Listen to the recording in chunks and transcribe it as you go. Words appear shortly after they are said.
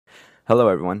Hello,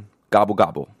 everyone. Gobble,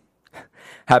 gobble.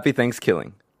 Happy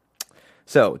Thanksgiving.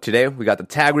 So, today we got the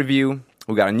tag review.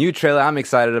 We got a new trailer I'm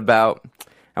excited about.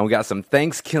 And we got some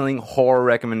Thanksgiving horror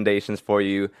recommendations for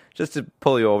you, just to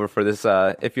pull you over for this.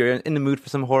 If you're in the mood for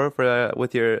some horror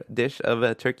with your dish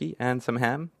of turkey and some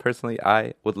ham, personally,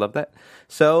 I would love that.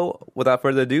 So, without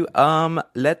further ado,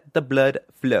 let the blood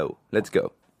flow. Let's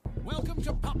go. Welcome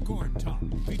to Popcorn Talk,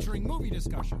 featuring movie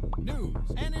discussion, news,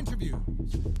 and interviews.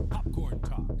 Popcorn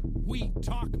Talk. We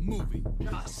talk movie.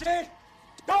 Sid,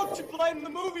 don't you blame the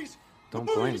movies. Don't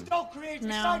the movies blame. don't create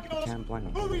No. psychos. Can't blame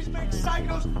them. Movies make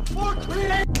psychos more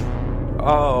creative.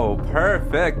 Oh,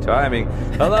 perfect timing.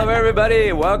 Hello,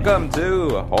 everybody. Welcome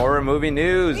to Horror Movie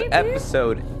News,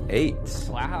 episode 8.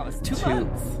 Wow, it's 2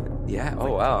 months. Yeah,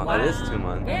 oh wow, that is 2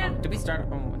 months. Yeah. Did we start? It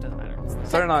doesn't matter.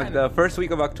 Starting on the first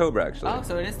week of October, actually. Oh,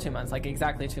 so it is 2 months, like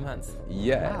exactly 2 months.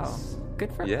 Yes. Wow,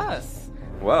 good for Yes. us.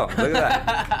 Well, look at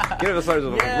that. Give us a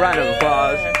round of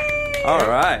applause. All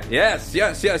right. Yes.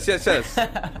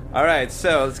 All right,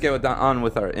 so let's get on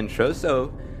with our intro.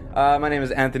 So, my name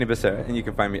is Anthony Becerra, and you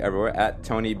can find me everywhere at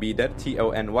Tony B. Dead,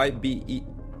 TonyBeed.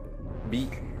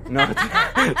 No,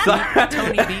 sorry.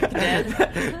 Tony Beep Dead.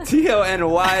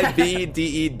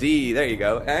 TonyBedded. There you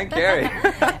go. And Carrie.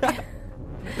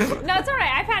 No, it's all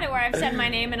right. I've had it where I've said my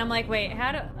name and I'm like, wait,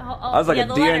 how do... I was like a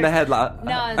deer in the headlock.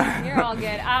 No, you're all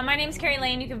good. My name's Carrie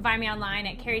Lane. You can find me online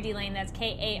at Carrie D. Lane. That's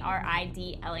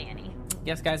Karidlane.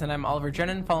 Yes, guys, and I'm Oliver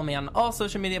Drennan. Follow me on all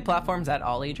social media platforms at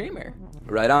Ollie Dreamer.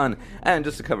 Right on. And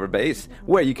just to cover base,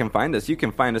 where you can find us at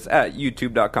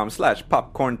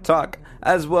youtube.com/popcorntalk,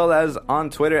 as well as on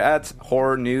Twitter at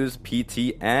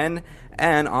horrornewsptn,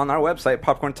 and on our website,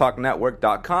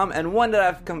 popcorntalknetwork.com. And one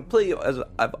that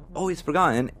I've always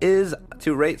forgotten, is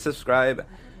to rate, subscribe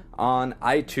on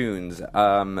iTunes.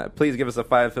 Please give us a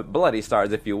 5 bloody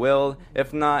stars, if you will.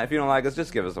 If not, if you don't like us,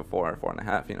 just give us a 4 or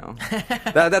 4.5, you know.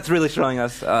 That's really showing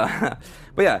us. But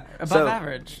yeah. Above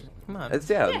average. Come on. It's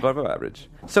above average.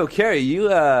 So Carrie, you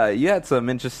had some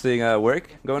interesting work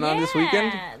going on this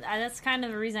weekend. That's kind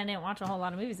of the reason I didn't watch a whole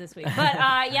lot of movies this week. But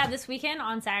this weekend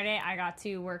on Saturday, I got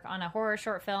to work on a horror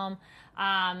short film.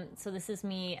 So this is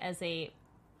me as a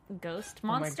ghost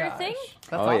monster thing.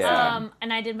 That's Oh, awesome. yeah.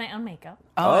 And I did my own makeup.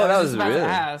 Oh, that I was just about to really.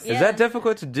 ask. Is that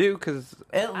difficult to do? Because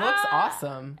It looks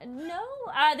awesome. No,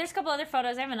 there's a couple other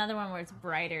photos. I have another one where it's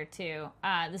brighter too.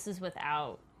 This is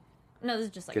without. No, this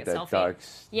is just like Get a that selfie. dark.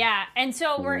 Yeah, and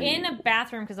so we're in a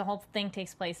bathroom because the whole thing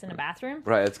takes place in a bathroom.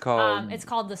 Right, it's called It's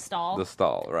called The Stall. the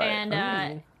stall. Right. And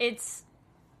Ooh. it's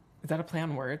Is that a play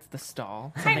on words? The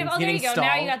stall. kind of. Something's Oh, there you getting go. Now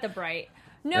stalled? you got the bright.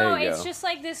 No, There you it's go. just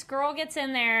like this girl gets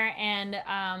in there and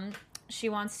she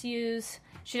wants to use.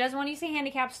 She doesn't want to use the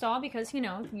handicap stall because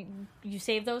you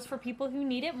save those for people who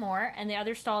need it more, and the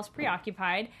other stall is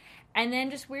preoccupied, and then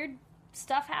just weird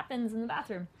stuff happens in the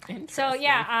bathroom. So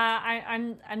yeah,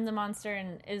 I'm the monster,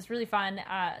 and it was really fun.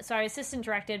 So I assistant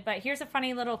directed, but here's a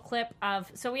funny little clip of.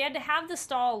 So we had to have the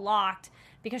stall locked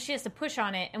because she has to push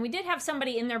on it, and we did have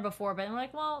somebody in there before, but we're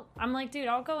like, well, I'm like, dude,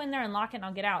 I'll go in there and lock it, and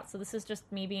I'll get out. So this is just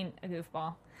me being a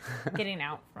goofball, getting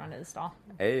out front of the stall.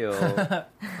 Ayo.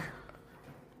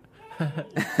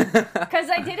 Because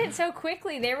I did it so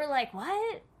quickly, they were like,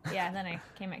 what? Yeah, and then I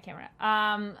came at camera.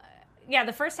 Yeah,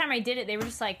 the first time I did it, they were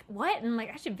just like, what? And I'm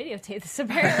like, I should videotape this.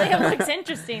 Apparently, it looks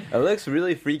interesting. It looks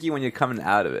really freaky when you're coming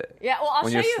out of it. Yeah, well, I'll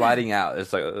when show you're you. sliding out,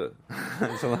 it's like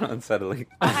it's a little unsettling.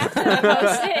 I have to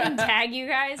post it and tag you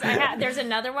guys. There's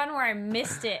another one where I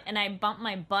missed it, and I bumped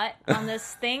my butt on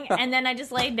this thing, and then I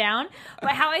just laid down.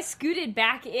 But how I scooted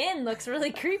back in looks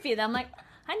really creepy. And I'm like,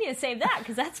 I need to save that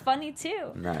because that's funny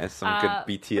too. Nice, some good But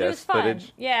it BTS was fun.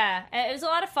 footage. Yeah, it was a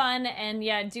lot of fun, and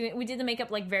yeah, we did the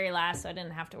makeup like very last, so I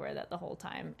didn't have to wear that the whole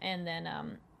time. And then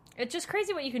it's just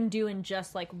crazy what you can do in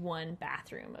just like one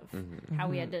bathroom of how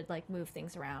we had to like move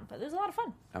things around. But it was a lot of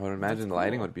fun. I would imagine the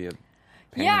lighting would be a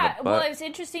pain Yeah, in the well, butt. it was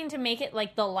interesting to make it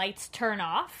like the lights turn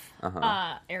off.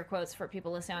 Air quotes for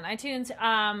people listening on iTunes.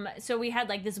 So we had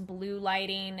like this blue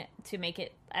lighting to make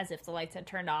it as if the lights had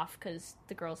turned off because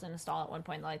the girl's in a stall at one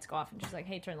point. The lights go off and she's like,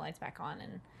 "Hey, turn the lights back on."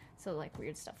 And so like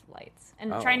weird stuff with lights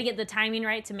and trying to get the timing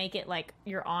right to make it like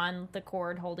you're on the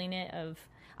cord holding it.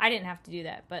 I didn't have to do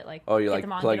that, but like you're get like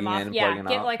them on, plugging get them off. in, Yeah, plugging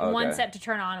get out. like one Okay. set to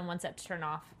turn on and one set to turn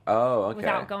off Oh, okay.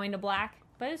 without going to black.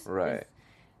 But it was Right.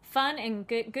 fun and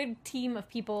good team of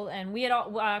people, and we had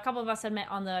a couple of us had met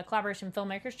on the Collaboration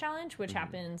Filmmakers Challenge, which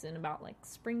happens in about like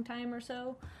springtime or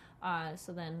so.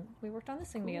 So then we worked on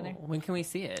this thing together. When can we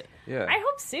see it? Yeah. I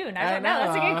hope soon. I I don't know.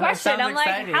 That's a know. good It question. sounds I'm like,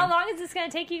 exciting. how long is this going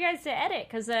to take you guys to edit?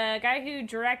 Because the guy who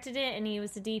directed it and he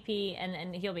was the DP,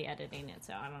 and he'll be editing it.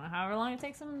 So I don't know however long it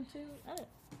takes him to edit.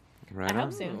 Right I hope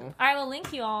on. soon. I will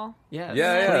link you all. Yeah,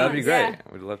 Yeah, that'd be Please, great. yeah.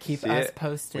 We'd love to Keep see us it.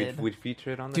 posted. We'd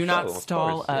feature it on the Do show. not of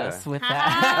stall course, us yeah. with that.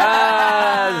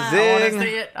 Ah, I want to zing!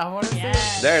 see it. I want to see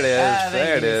Yes. it. There it is. Thank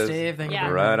There it you, is. Steve. Thank Yeah.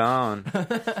 you. Right on.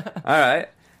 All right,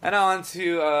 and now on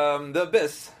to the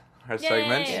Abyss, our Yay.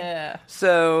 segment. Yeah.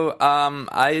 So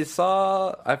I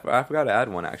saw. I forgot to add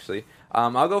one actually.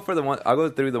 I'll go for the one. I'll go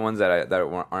through the ones that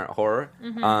aren't horror.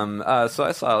 So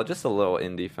I saw just a little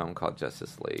indie film called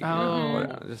Justice League. Oh,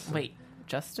 Just- wait.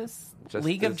 Justice? Justice-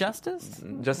 League of Justice?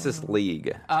 Justice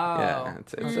League. Oh. Yeah,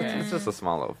 it's just a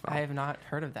small little film. I have not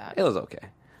heard of that. It was okay.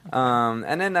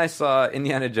 And then I saw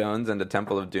Indiana Jones and the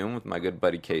Temple of Doom with my good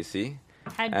buddy Casey,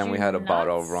 and we had a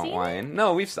bottle of rum wine.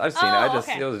 No, I've seen it.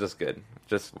 Okay. It was just good,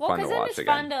 just Well, fun to because then watch it's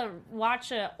again. fun to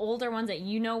watch older ones that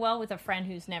you know well with a friend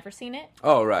who's never seen it.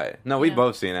 Oh right, no, we Yeah.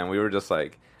 both seen it. And we were just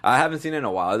like, I haven't seen it in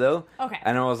a while though. Okay.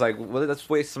 And I was like, well, let's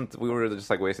waste some. We were just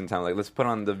like wasting time. Like, let's put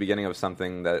on the beginning of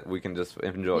something that we can just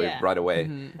enjoy Yeah. right away.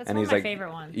 That's and one he's of my like,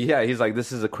 favorite ones. Yeah, he's like,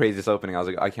 this is the craziest opening. I was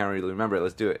like, I can't really remember it.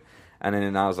 Let's do it. And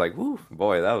then I was like, woo,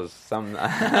 boy, that was some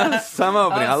some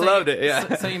opening. I so loved you- it.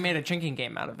 Yeah. So you made a drinking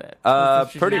game out of it.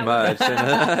 Pretty much.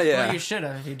 And, yeah. Well, you should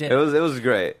have if you did. It was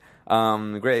great.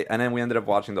 Great. And then we ended up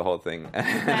watching the whole thing.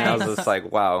 And I was just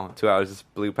like, wow, 2 hours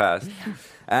just blew past.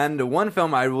 And one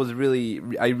film I really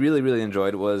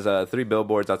enjoyed was 3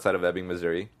 Billboards Outside of Ebbing,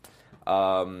 Missouri.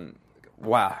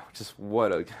 Wow, just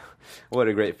what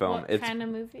a great film. What kind of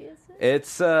movie is it?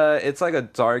 It's like a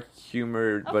dark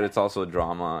humor, but Okay. it's also a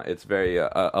drama. It's very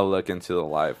a look into the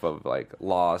life of like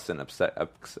loss and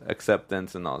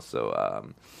acceptance, and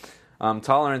also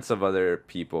tolerance of other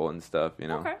people and stuff. You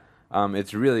know, Okay.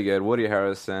 it's really good. Woody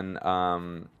Harrelson.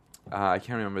 I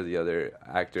can't remember the other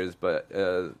actors, but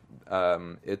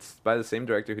it's by the same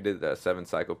director who did Seven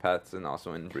Psychopaths and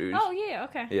also In Bruges. Oh yeah,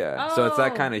 okay. Yeah, so it's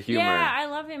that kind of humor. Yeah, I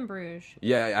love In Bruges.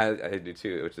 Yeah, I do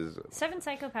too, which is Seven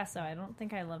Psychopaths, though, I don't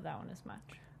think I love that one as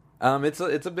much.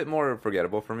 it's a bit more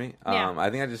forgettable for me. Yeah. I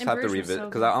think I just In have to Bruges was revisit so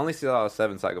because good. I only saw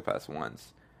 7 Psychopaths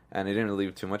once, and it didn't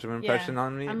leave too much of an impression Yeah.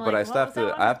 on me. I'm But like, I what still have was to.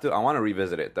 that one? Mm. I want to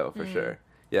revisit it though for sure.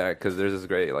 Yeah, because there's this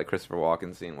great like Christopher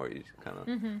Walken scene where you kind of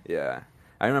Mm-hmm. yeah.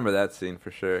 I remember that scene for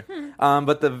sure. Hmm.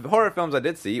 But the horror films I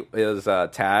did see is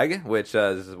Tag, which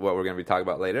is what we're going to be talking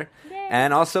about later, Yay.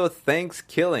 and also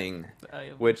Thanksgiving,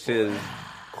 which is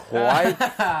quite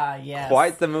yes.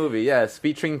 quite the movie. Yes,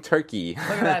 featuring turkey.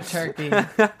 Look at that turkey.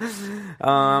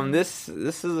 This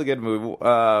is a good movie.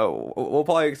 We'll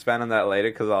probably expand on that later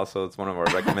because also it's one of our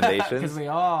Because recommendations. we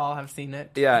all have seen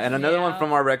it. Yeah, and another one Yeah.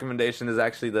 from our recommendation is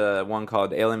actually the one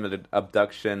called Alien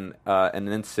Abduction, an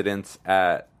incident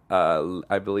at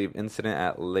I believe incident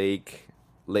at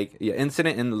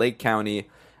incident in Lake County,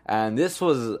 and this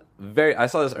was I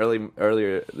saw this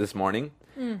earlier this morning.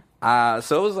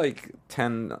 So it was like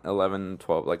 10, 11,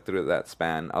 12, like through that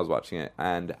span, I was watching it,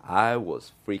 and I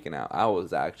was freaking out. I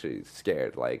was actually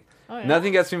scared. Like, Oh, yeah?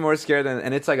 nothing gets me more scared than,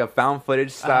 and it's like a found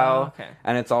footage style, okay.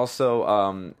 and it's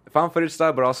also found footage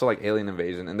style, but also like alien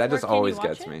invasion, and that Where just can you always watch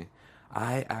gets it? me.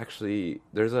 I actually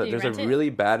there's a Do you rent it? really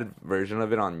bad version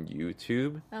of it on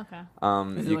YouTube. Okay.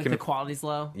 Is it You like can the quality's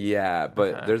low? yeah,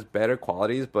 but Okay. there's better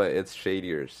qualities, but it's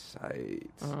shadier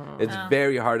sites. It's Oh.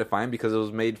 very hard to find because it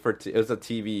was made for it was a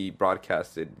TV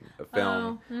broadcasted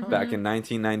film back in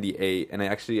 1998, and it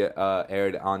actually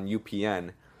aired on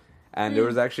UPN. And there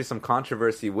was actually some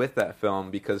controversy with that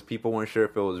film because people weren't sure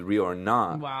if it was real or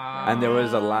not. Wow. And there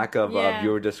was a lack of Yeah.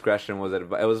 viewer discretion. It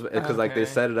was because like they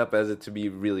Okay. set it up as it to be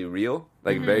really real,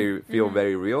 like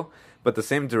very real. But the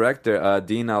same director,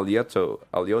 Dean Alioto,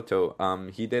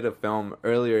 he did a film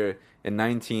earlier in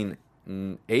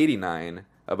 1989,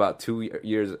 about 2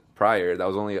 years prior. That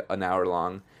was only an hour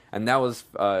long, and that was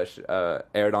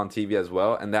aired on TV as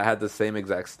well. And that had the same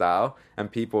exact style,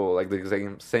 and people like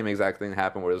the same exact thing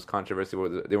happened where it was controversy where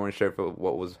they weren't sure if it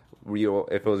was real,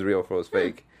 if it was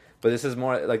fake. But this is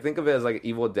more like, think of it as like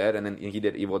Evil Dead, and then he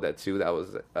did Evil Dead 2. That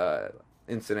was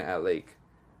Incident at Lake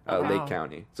Wow.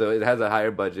 County. So it has a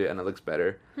higher budget and it looks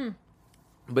better.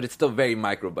 But it's still very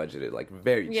micro budgeted, like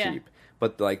very Yeah. cheap.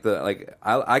 But I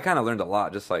kind of learned a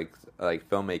lot just like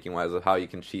filmmaking wise of how you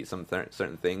can cheat some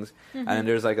certain things. And then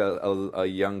there's like a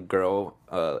young girl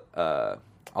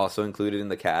also included in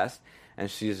the cast, and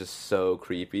she's just so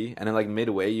creepy. And then like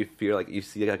midway you feel like you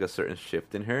see like a certain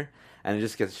shift in her, and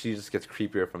she just gets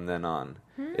creepier from then on.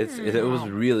 It was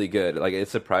really good. Like it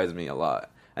surprised me a lot.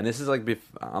 And this is like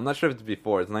I'm not sure if it's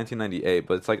before. It's 1998,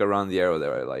 but it's like around the era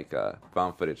where like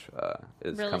found footage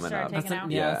is Really coming started up. taking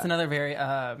out. Yeah, Yeah. it's another very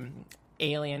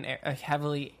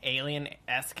heavily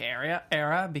alien-esque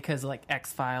era because like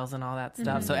X-Files and all that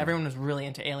stuff. So everyone was really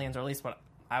into aliens, or at least what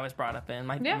I was brought up in.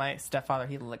 My Yeah. my stepfather,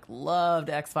 he like loved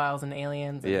X-Files and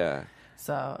Aliens. And Yeah.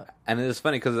 So And it's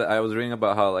funny because I was reading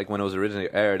about how, like, when it was originally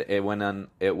aired, it went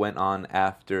on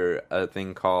after a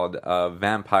thing called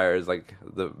vampires, like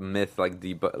the myth,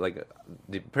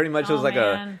 pretty much it was Oh, like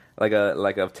man.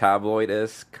 a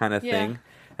tabloid-esque kind of Yeah. thing,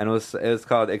 and it was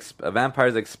called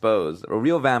Vampires Exposed, or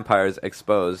Real Vampires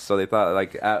Exposed. So they thought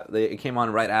it came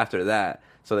on right after that,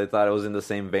 so they thought it was in the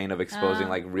same vein of exposing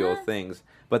like real things.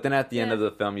 But then at the end Yeah. of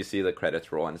the film, you see the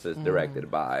credits roll and it says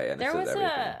directed by, and it There says was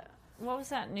everything. what was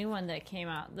that new one that came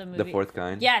out? The movie, The Fourth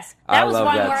Kind? Yes, I that was love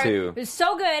one that where too. it was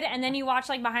so good, and then you watch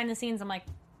like behind the scenes. I'm like,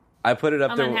 I put it up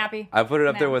I'm there. unhappy I put it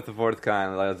up there now. with The Fourth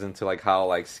Kind. I was into like how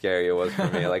like scary it was for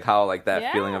me, like how like that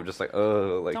Yeah. feeling of just like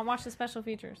oh like don't watch the special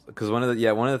features. because one of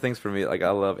the things for me, like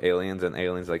I love aliens, and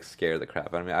aliens like scare the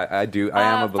crap out of me. I do. I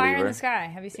am a believer. Fire in the Sky.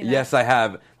 Have you seen that? Yes, I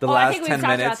have. The I last think we've 10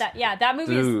 talked minutes, about that. Yeah, that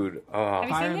movie is. dude. Oh, Have you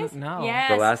Fire seen in- this? no. Yes.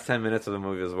 the last 10 minutes of the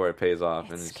movie is where it pays off,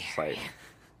 and it's just like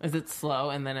is it slow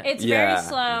and then It's Yeah, very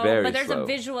slow, very but there's slow. a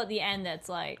visual at the end that's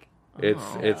like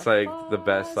it's like the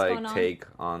best what's like going on? take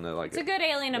on the like. it's a good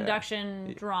alien Yeah.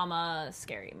 abduction drama,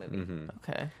 scary movie. Mm-hmm.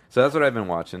 okay. So that's what I've been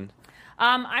watching.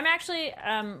 I'm actually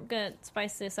gonna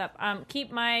spice this up.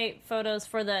 Keep my photos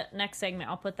for the next segment.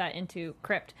 I'll put that into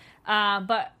Crypt.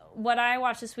 But what I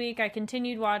watched this week, I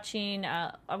continued watching.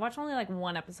 I watched only like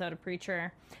one episode of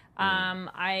Preacher.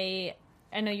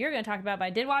 I know you're going to talk about, but I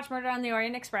did watch Murder on the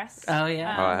Orient Express. Oh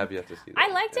yeah. Oh, I have yet to see that.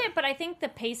 I liked Yeah. it, but I think the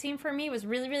pacing for me was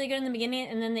really, really good in the beginning,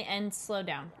 and then the end slowed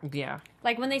down. Yeah.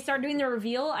 Like when they started doing the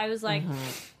reveal, I was like,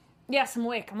 "Yes, I'm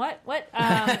awake." I'm what?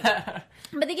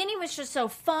 But the beginning was just so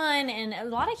fun and a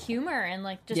lot of humor and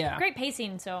like just Yeah. great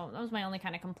pacing. So that was my only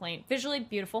kind of complaint. Visually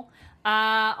beautiful.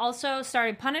 Also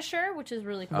started Punisher, which is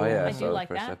really cool. Oh yeah, I saw do the like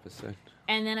first that. episode.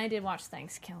 And then I did watch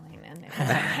Thanksgiving, and it was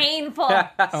painful.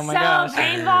 Oh my so gosh.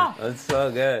 painful. That's so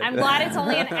good. I'm glad it's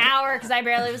only an hour because I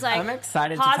barely was like I'm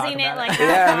excited to talk pausing it about like it.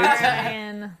 Yeah, me half too. hour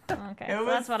and okay, so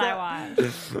was that's what so- I watched.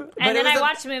 But And it then was I a-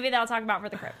 watched a movie that I'll talk about for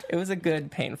the Crypt. It was a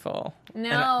good painful.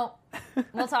 No,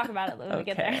 we'll talk about it when we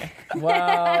get there. Okay.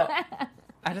 Well,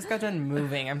 I just got done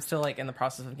moving. I'm still like in the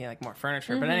process of getting like more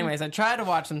furniture. Mm-hmm. But anyways, I tried to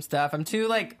watch some stuff. I'm too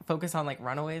like focused on like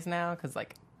Runaways now because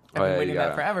like I've Oh, been yeah, waiting you that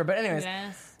gotta- forever. But anyways,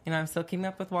 Yes. you know, I'm still keeping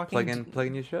up with Walking. Plug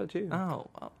in your show too. Oh,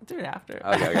 well, do it after.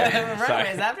 Okay. Runaways Sorry.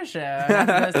 after show.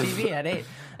 After TV at 8.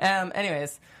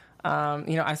 Anyways,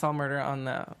 you know, I saw Murder on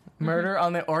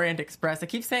the Orient Express. I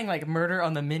keep saying like Murder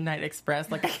on the Midnight Express.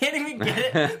 Like I can't even get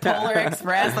it. Polar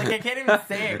Express. Like I can't even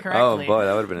say it correctly. Oh boy,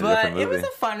 that would have been a But different it movie. was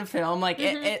a fun film. Like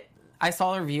it I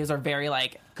saw the reviews are very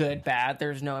like good, bad.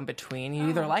 There's no in between. You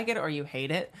either like it or you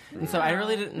hate it. And so I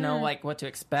really didn't know like what to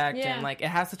expect. Yeah. And like it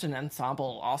has such an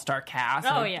ensemble all-star cast.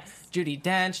 Oh, Like, yes. Judi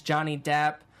Dench, Johnny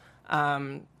Depp,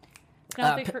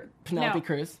 Penelope, Penelope no.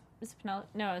 Cruz, Is it Penelope?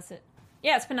 No, is it?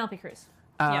 Yeah, it's Penelope Cruz.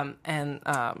 Yep. and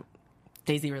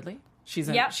Daisy Ridley. She's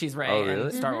in, Yep. she's Rey Oh, in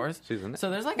really? Star Wars. She's in it? So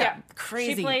there's like Yeah, a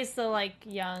crazy. She plays the like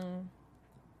young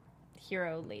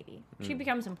hero lady. She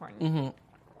becomes important.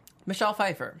 Michelle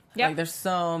Pfeiffer. Yep. Like there's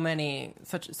so many,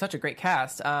 such a great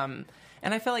cast. And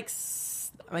I feel like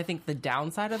I think the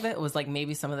downside of it was like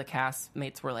maybe some of the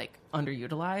castmates were like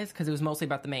underutilized because it was mostly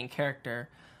about the main character.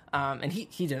 And he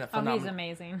did a Oh, phenomenal, he's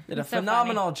amazing. did a He's so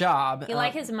phenomenal funny. job. You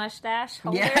like his mustache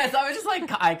holder? Yes, I was just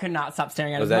like I could not stop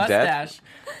staring at Was his that Depp? mustache.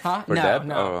 Huh? For no, Depp?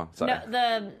 no. Oh, sorry.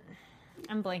 No,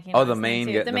 I'm blanking. Oh, on the his main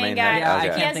name, too. guy- The the main main guy. head? Yeah, I He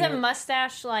can't has think a of-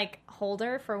 mustache like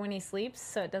holder for when he sleeps,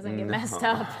 so it doesn't get messed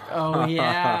up. Oh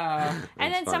yeah.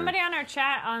 And then funny. somebody on our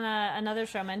chat on another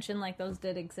show mentioned like those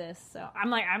did exist. So I'm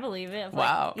like, I believe it. If, like,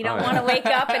 Wow. you don't Oh, want to yeah. wake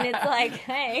up and it's like,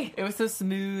 hey, It was so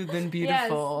smooth and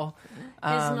beautiful.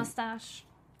 his mustache.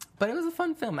 But it was a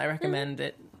fun film. I recommend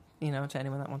it, you know, to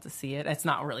anyone that wants to see it. It's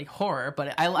not really horror,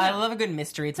 but I love a good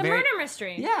mystery. It's a very, murder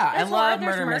mystery. Yeah, There's I horror, love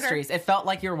there's murder mysteries. It felt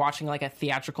like you were watching like a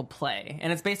theatrical play,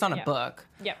 and it's based on a Yeah. book.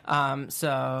 Yep.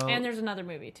 So And there's another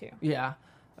movie too. yeah.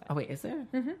 Oh wait, is there?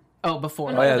 Mm-hmm. Oh, before.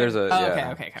 Oh yeah, there's a. Oh,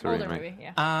 yeah, okay. it's a Older remake. movie,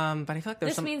 yeah. But I feel like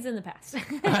there's This some. means in the past.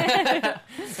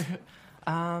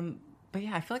 But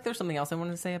yeah, I feel like there's something else I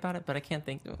wanted to say about it, but I can't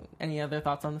think. Any other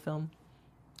thoughts on the film?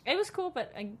 It was cool,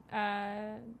 but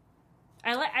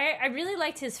I really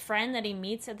liked his friend that he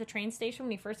meets at the train station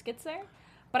when he first gets there.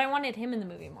 But I wanted him in the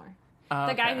movie more.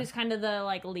 The guy Okay. who's kind of the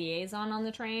like liaison on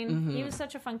the train. He was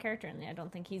such a fun character in there. I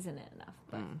don't think he's in it enough.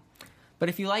 But But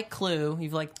if you like Clue,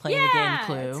 you've like playing Yeah, the game it's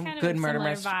Clue, kind of good a murder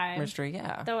similar vibe. mystery,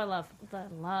 yeah, though I love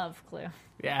Clue.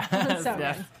 yeah, So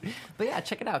yeah. good. But yeah,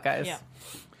 check it out, guys. Yeah.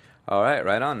 All right,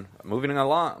 right on. Moving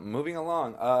along.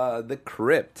 The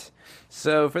Crypt.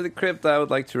 So for The Crypt, I would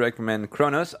like to recommend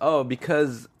Kronos. Oh,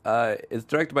 because it's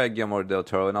directed by Guillermo del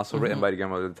Toro and also written by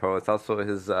Guillermo del Toro. It's also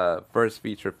his first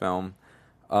feature film.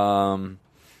 I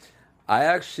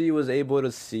actually was able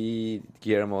to see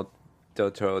Guillermo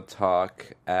del Toro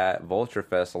talk at Vulture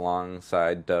Fest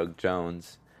alongside Doug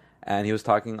Jones, and he was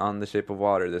talking on The Shape of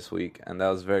Water this week, and that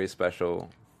was very special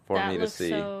for me to see.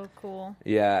 That looks so cool.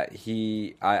 Yeah,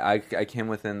 I came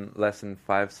within less than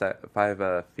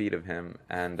 5 feet of him,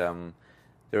 and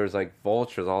there was like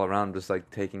vultures all around, just like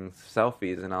taking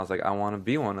selfies, and I was like, I want to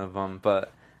be one of them,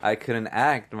 but I couldn't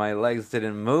act. My legs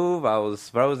didn't move. I was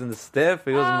frozen stiff.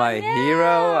 He was my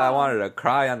hero. I wanted to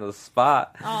cry on the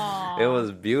spot. Aww. It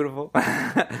was beautiful.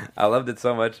 I loved it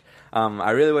so much.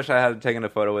 I really wish I had taken a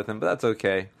photo with him, but that's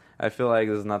okay. I feel like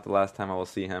this is not the last time I will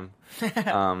see him.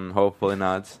 Hopefully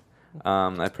not.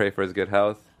 I pray for his good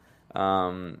health.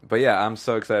 But yeah, I'm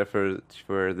so excited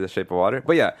for The Shape of Water.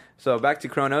 But yeah, so back to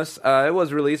Kronos. It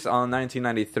was released on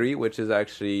 1993, which is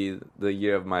actually the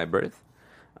year of my birth,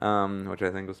 which I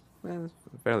think was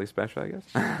fairly special, I guess.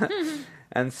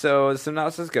 And so the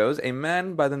synopsis goes, a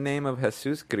man by the name of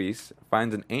Jesus Gris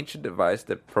finds an ancient device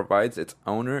that provides its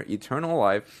owner eternal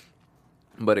life,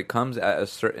 but it comes at a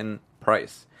certain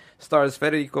price. Stars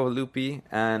Federico Lupi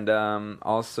and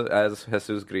also as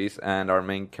Jesus Gris, and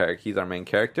he's our main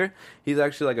character. He's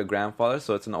actually like a grandfather,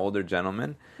 so it's an older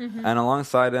gentleman. Mm-hmm. And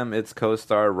alongside him, it's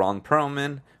co-star Ron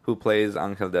Perlman, who plays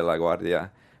Angel de la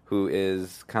Guardia, who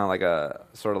is kind of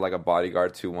like a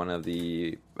bodyguard to one of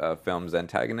the film's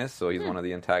antagonists. So he's one of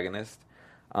the antagonists.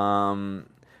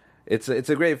 It's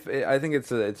a great. I think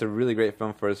it's a really great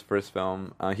film for his first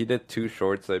film. He did 2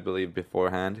 shorts, I believe,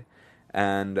 beforehand.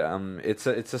 And it's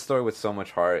a story with so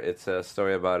much heart. It's a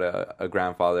story about a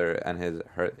grandfather and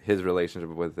his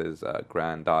relationship with his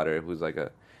granddaughter,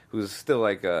 who's still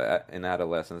like in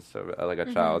adolescence, like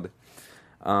a child.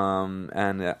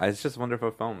 And it's just a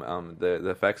wonderful film. The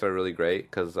effects are really great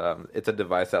because it's a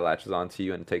device that latches onto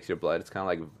you and takes your blood. It's kind of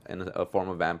like in a form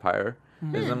of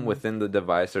vampirism. Within the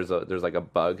device, there's like a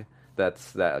bug.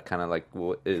 That kind of like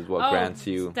is what grants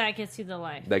you. That gets you the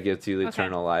life. That gives you the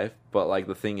eternal life. But like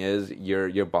the thing is,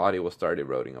 your body will start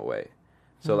eroding away.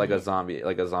 So like a zombie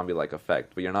like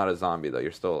effect. But you're not a zombie though.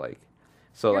 You're still like.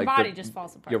 So your like body just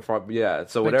falls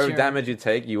apart. So whatever damage you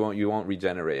take, you won't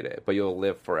regenerate it, but you'll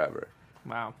live forever.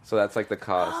 Wow. So that's like the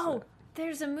cost. Oh,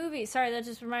 there's a movie. Sorry, that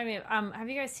just reminded me of. Have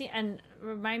you guys seen? And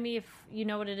remind me if you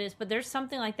know what it is. But there's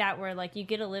something like that where like you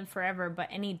get to live forever, but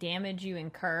any damage you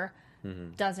incur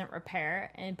doesn't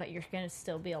repair, but you're gonna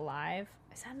still be alive.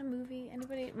 Is that in a movie?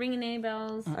 Anybody ringing any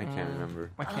bells? I can't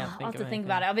remember. I can't think I'll have to of think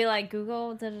about it. I'll be like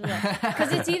Google,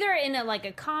 because it's either in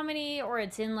a comedy or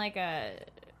it's in like a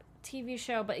TV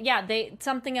show. But yeah,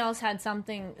 something else had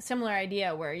something similar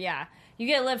idea where you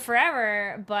get to live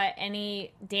forever, but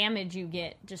any damage you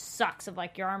get just sucks. Of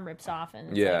like your arm rips off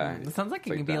and it sounds like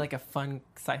it could be like a fun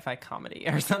sci-fi comedy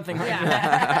or something like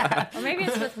that. Or maybe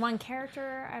it's with one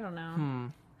character. I don't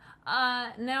know.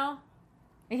 No.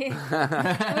 We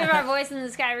have our voice in the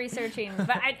sky researching,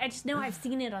 but I just know I've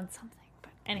seen it on something.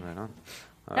 But anyway,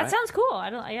 that sounds cool. I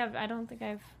don't think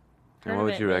I've heard And what of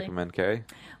would it, you really. recommend, Carrie?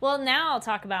 Well, now I'll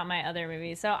talk about my other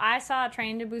movie. So I saw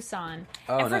Train to Busan,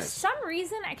 and for some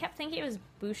reason I kept thinking it was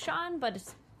Busan, but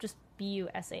it's just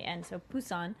Busan, so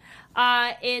Busan.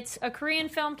 It's a Korean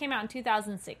film, came out in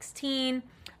 2016,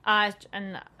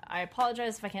 and I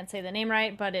apologize if I can't say the name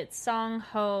right, but it's Song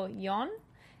Ho Yeon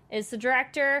is the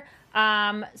director.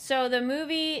 So the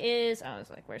movie is, I was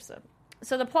like, where's the...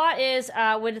 So the plot is,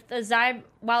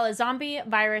 while a zombie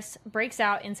virus breaks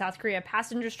out in South Korea,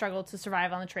 passengers struggle to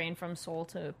survive on the train from Seoul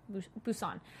to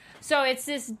Busan. So it's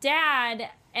this dad,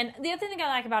 and the other thing I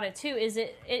like about it too is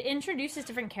it introduces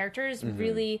different characters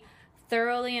really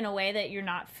thoroughly in a way that you're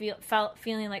not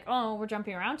feeling like, oh, we're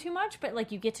jumping around too much, but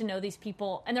like you get to know these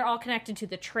people, and they're all connected to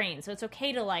the train, so it's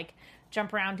okay to like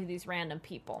jump around to these random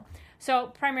people.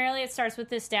 So primarily it starts with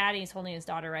this dad, he's holding his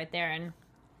daughter right there, and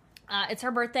it's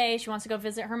her birthday. She wants to go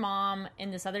visit her mom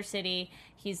in this other city.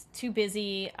 He's too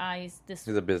busy. He's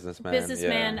a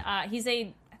businessman. I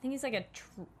think he's like a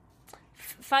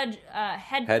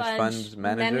hedge fund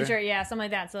manager. Yeah, something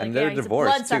like that. So like, and they're he's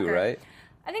divorced a bloodsucker. too, right?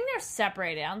 I think they're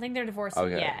separated. I don't think they're divorced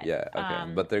yet. Yeah,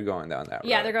 okay. But they're going down that road.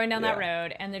 Yeah, they're going down that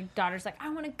road. And the daughter's like, I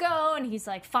want to go. And he's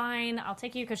like, fine, I'll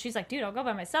take you. Because she's like, dude, I'll go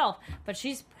by myself. But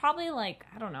she's probably like,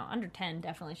 I don't know, under 10,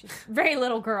 definitely. She's a very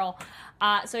little girl.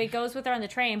 So he goes with her on the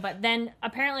train. But then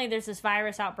apparently there's this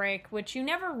virus outbreak, which you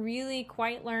never really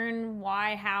quite learn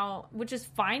why, how, which is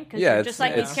fine. Because you're just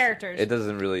like these characters. It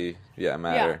doesn't really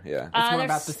matter. Yeah. It's more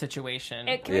about the situation.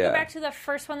 Can we go back to the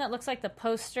first one that looks like the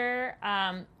poster?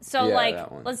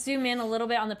 Let's zoom in a little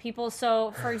bit on the people.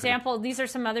 So, for example, these are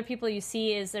some other people you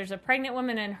see. There's a pregnant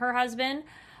woman and her husband.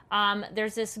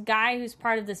 There's this guy who's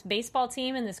part of this baseball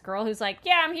team, and this girl who's like,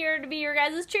 yeah, I'm here to be your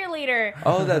guys' cheerleader.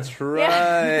 Oh, that's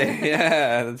right.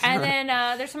 Yeah. That's And right.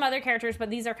 then there's some other characters, but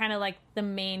these are kind of like the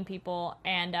main people.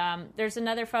 And there's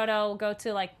another photo. We'll go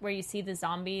to like where you see the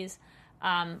zombies,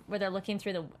 where they're looking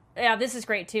through the. Yeah, this is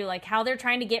great too. Like how they're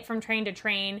trying to get from train to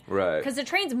train, Right. Because the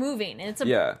train's moving, and it's a.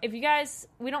 Yeah. If you guys,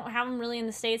 we don't have them really in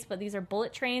the States, but these are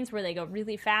bullet trains where they go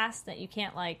really fast that you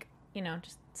can't like,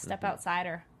 just step outside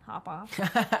or hop off.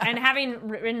 And having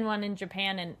ridden one in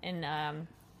Japan and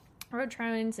road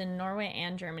trains in Norway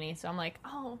and Germany, so I'm like,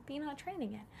 oh, being on a train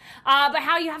again. But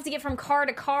how you have to get from car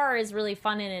to car is really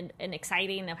fun and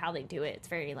exciting of how they do it. It's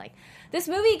very like, this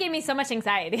movie gave me so much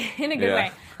anxiety in a good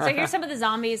way. So here's some of the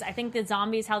zombies. I think the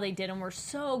zombies, how they did them were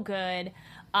so good.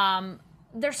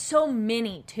 There's so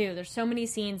many too. There's so many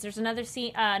scenes. There's another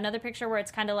scene, another picture where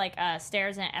it's kind of like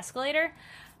stairs and an escalator.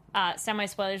 Semi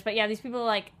spoilers, but yeah, these people are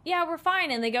like, yeah, we're fine,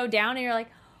 and they go down, and you're like,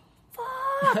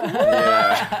 fuck,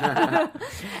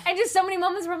 and just so many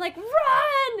moments where I'm like,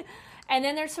 run. And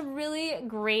then there's some really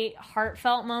great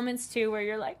heartfelt moments too, where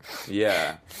you're like,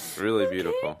 Yeah. Really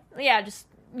beautiful. yeah, just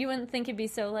you wouldn't think it'd be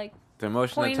so like. The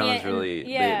emotional tones Poignant and-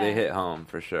 really yeah. they hit home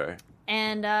for sure.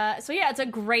 And so yeah, it's a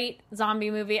great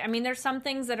zombie movie. I mean, there's some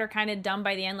things that are kind of dumb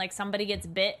by the end, like somebody gets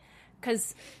bit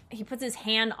because he puts his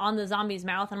hand on the zombie's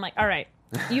mouth, and I'm like, all right,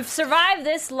 you've survived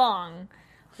this long.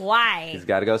 Why? He's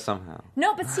got to go somehow.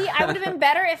 No, but see, I would have been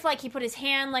better if like he put his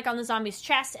hand like on the zombie's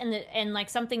chest and like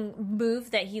something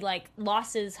moved that he like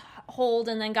lost his hold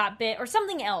and then got bit or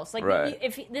something else. Like Right.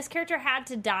 if this character had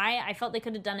to die, I felt they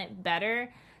could have done it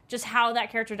better. Just how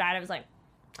that character died, I was like,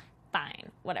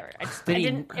 fine, whatever. I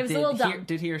didn't. It was a little dumb.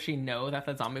 Did he or she know that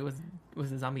the zombie was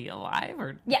the zombie alive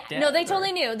or Yeah, dead, no, they or-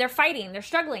 totally knew. They're fighting. They're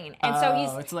struggling, and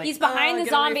so it's like, he's behind the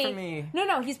get away zombie. from me.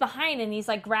 No, he's behind, and he's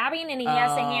like grabbing, and he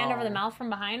has the hand over the mouth from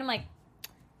behind. I'm like,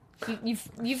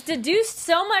 you've deduced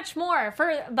so much more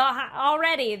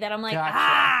already that I'm like,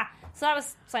 Gotcha. So that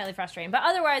was slightly frustrating, but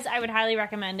otherwise, I would highly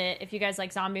recommend it if you guys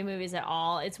like zombie movies at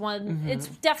all. It's It's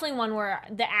definitely one where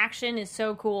the action is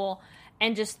so cool.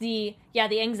 And just the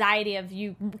anxiety of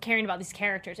you caring about these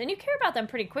characters. And you care about them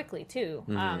pretty quickly, too.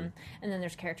 And then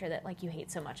there's a character that, like, you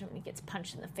hate so much, and when he gets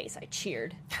punched in the face, I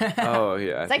cheered. Oh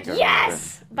yeah. It's like,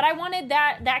 yes! But I wanted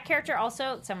that character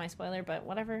also, semi-spoiler, but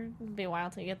whatever, it'll be a while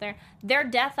till you get there. Their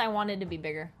death, I wanted to be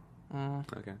bigger.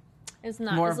 Okay. It's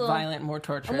not. more it's a little, violent, more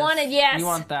torturous. I wanted, yes. You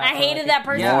want that? I hated that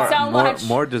person Yeah. so much.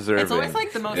 More deserving. It's always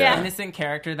like the most Yeah. innocent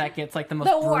character that gets like the most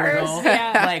The brutal, worst,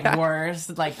 yeah. like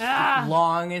worst, like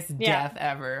longest Yeah. death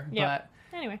ever. Yeah.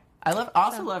 But Anyway. I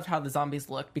loved how the zombies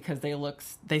look because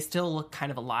they still look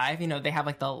kind of alive. You know, they have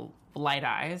like the light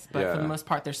eyes, but for Yeah. the most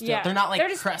part they're still Yeah. they're not like They're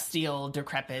just- crusty old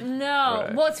decrepit. No.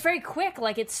 Right. Well, it's very quick.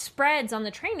 Like, it spreads on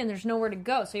the train, and there's nowhere to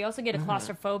go. So you also get a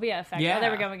claustrophobia effect. Yeah. Oh,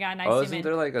 there we go. We got a nice Oh, zoom isn't in.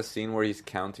 there like a scene where he's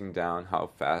counting down how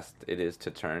fast it is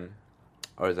to turn?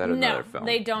 Or is that another No, film?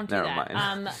 they don't do Never that.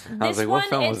 mind. This I was like, what one,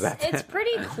 film was it's, that? it's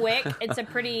pretty quick. It's a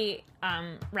pretty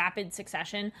rapid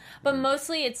succession. But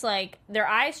mostly it's like their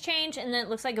eyes change, and then it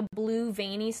looks like a blue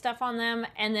veiny stuff on them.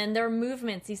 And then their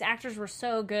movements, these actors were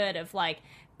so good of like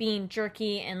being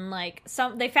jerky and like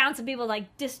they found some people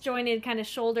like disjointed kind of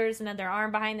shoulders and had their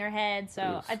arm behind their head.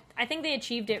 So I think they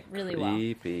achieved it really well.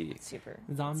 Creepy. Super.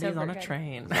 Zombies Super on a good.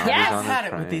 train. Zombies Yes! on a Had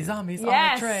it with train. these zombies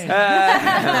Yes. on a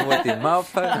train. With the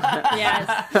motherfucker.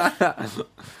 Yes.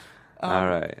 All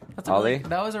right. That's a Ollie?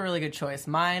 that was a really good choice.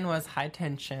 Mine was High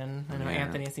Tension. I know Yeah.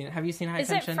 Anthony has seen it. Have you seen High Is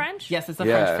it Tension? French? Yes, it's a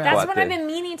Yeah, French film. That's What what the- I've been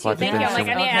meaning to. what the Thank you. I'm like,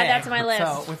 I need to add that to my list.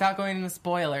 So, without going into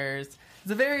spoilers, it's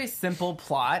a very simple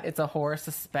plot. It's a horror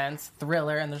suspense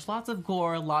thriller, and there's lots of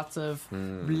gore, lots of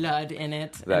blood in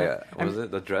it. That, And- was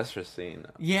it the dresser scene?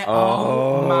 Yeah.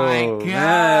 Oh, Oh, my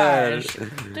man. gosh.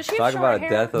 Does she have Talk short about a hair?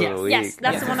 death of Yes. the week. Yes,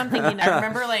 that's the one I'm thinking I of.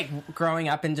 remember like growing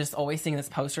up and just always seeing this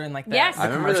poster and like that. Yes. I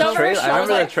remember It's the over her trailer. I remember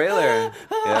shoulder. the trailer.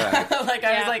 Yeah. like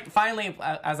I Yeah. was like finally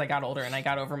as I got older and I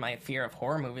got over my fear of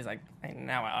horror movies, like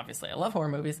now obviously I love horror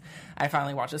movies, I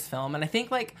finally watched this film, and I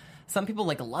think like some people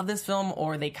like love this film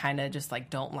or they kind of just like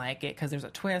don't like it because there's a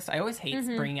twist. I always hate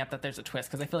bringing up that there's a twist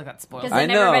because I feel like that spoils 'Cause it.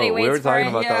 then I know. everybody We were waits for talking it.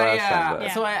 about that last time. But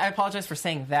Yeah. So I apologize for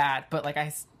saying that, but like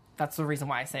that's the reason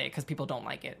why I say it because people don't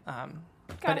like it.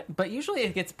 But usually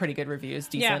it gets pretty good reviews,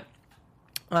 decent.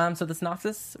 So the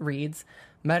synopsis reads,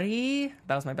 Marie,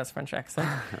 that was my best French accent,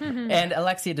 and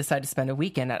Alexia decide to spend a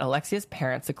weekend at Alexia's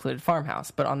parents' secluded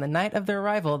farmhouse. But on the night of their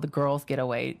arrival, the girls'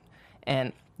 getaway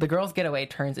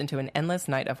turns into an endless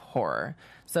night of horror.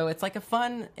 So it's like a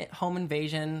fun home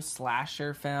invasion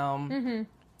slasher film.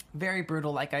 Very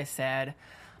brutal, like I said.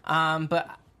 But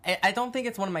I don't think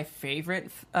it's one of my favorite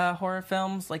horror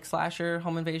films, like slasher,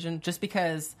 home invasion, just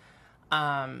because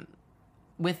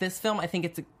with this film, I think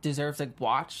it deserves a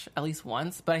watch at least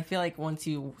once. But I feel like once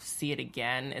you see it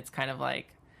again, it's kind of like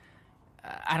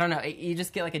I don't know. You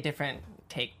just get like a different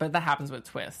take. But that happens with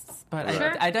twists. But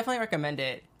Sure. I definitely recommend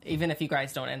it, even if you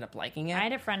guys don't end up liking it. I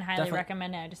had a friend highly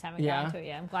recommend it. I just haven't gotten to it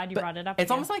yet. I'm glad you brought it up. It's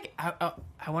again. almost like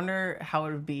I wonder how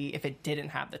it would be if it didn't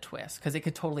have the twist, because it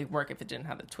could totally work if it didn't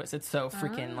have the twist. It's so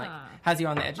freaking like has you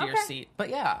on the edge of your seat. But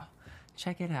yeah,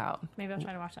 check it out. Maybe I'll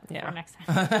try to watch that before next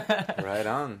time. Right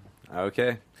on.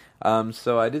 Okay.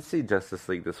 So I did see Justice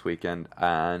League this weekend,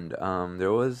 and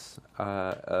there was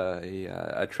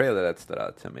a trailer that stood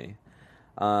out to me.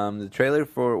 The trailer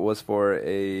was for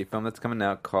a film that's coming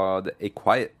out called A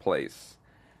Quiet Place,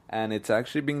 and it's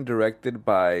actually being directed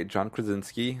by John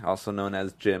Krasinski, also known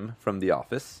as Jim from The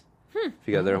Office. If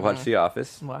you guys ever watched The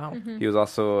Office, Wow. he was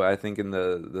also, I think, in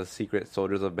the Secret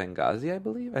Soldiers of Benghazi. I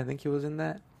believe. I think he was in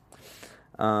that.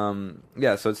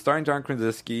 Yeah, so it's starring John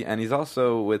Krasinski, and he's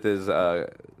also with his.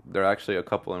 They're actually a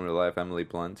couple in real life, Emily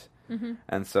Blunt,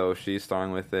 and so she's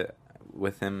starring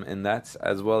with him in that,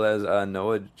 as well as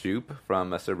Noah Jupe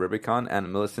from Suburbicon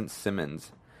and Millicent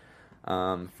Simmons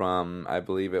from, I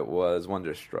believe it was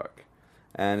Wonderstruck.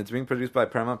 And it's being produced by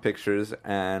Paramount Pictures,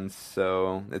 and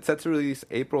so it's set to release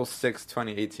April 6,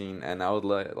 2018, and I would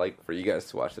like for you guys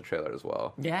to watch the trailer as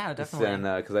well. Yeah,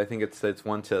 definitely. Because I think it's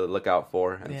one to look out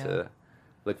for and to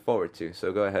look forward to.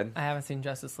 So go ahead. I haven't seen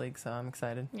Justice League, so I'm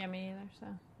excited. Yeah, me either. So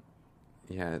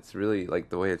Yeah, it's really, like,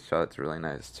 the way it's shot, it's really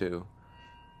nice, too.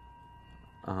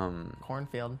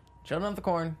 Cornfield. Children of the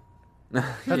Corn.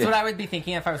 That's what I would be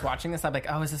thinking if I was watching this. I'd be like,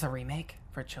 oh, is this a remake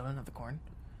for Children of the Corn?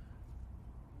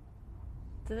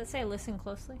 did it say listen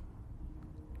closely?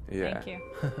 Yeah. Thank you.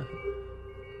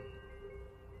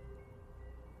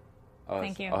 Oh,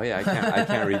 Thank you. Oh, yeah, I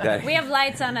can't read that. We have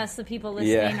lights on us, the people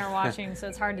listening Yeah. or watching, so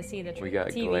it's hard to see the We got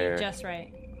TV glare. just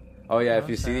right. Oh, yeah, if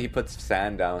you see, he puts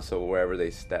sand down, so wherever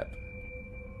they step.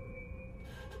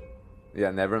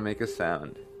 Yeah, never make a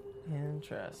sound.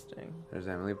 Interesting. There's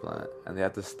Emily Blunt, and they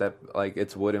have to step, like,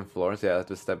 it's wooden floors, so they have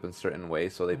to step in certain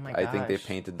ways, so they, my I think they gosh.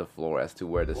 painted the floor as to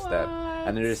where to step.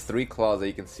 And there's 3 claws that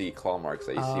you can see, claw marks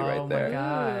that you see right there. Oh my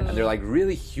gosh. And they're, like,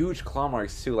 really huge claw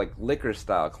marks, too, like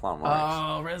liquor-style claw marks.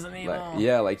 Oh, Resident Evil. Like,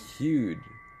 yeah, like, huge.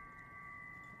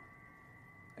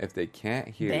 If they can't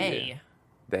hear you.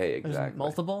 They, There's exactly.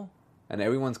 multiple? And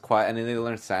everyone's quiet, and then they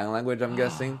learn sign language, I'm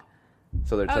guessing.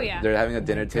 So they're, Oh, yeah. they're having a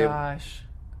dinner table. Gosh.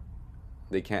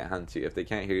 They can't hunt you. If they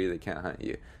can't hear you, they can't hunt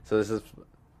you. So this is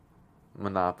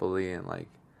Monopoly, and like,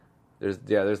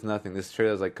 there's nothing. This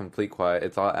trailer is like complete quiet.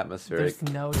 It's all atmospheric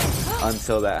There's no...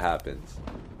 until that happens,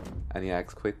 and he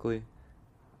acts quickly,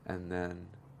 and then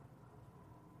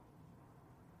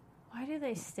Why do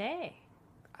they stay?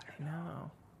 I don't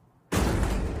know.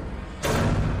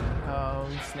 Oh,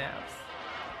 snaps.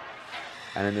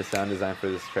 and then the sound design for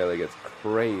this trailer gets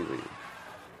crazy.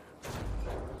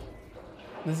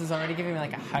 This is already giving me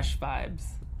like a Hush vibes.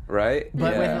 Right?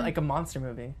 But yeah. with like a monster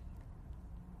movie.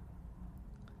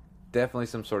 Definitely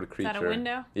some sort of creature. that a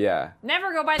window? Yeah.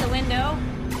 Never go by the window.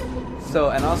 So,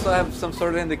 and also have some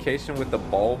sort of indication with the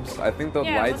bulbs. I think the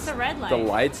Yeah, lights, what's the red light? the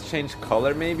lights change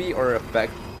color maybe, or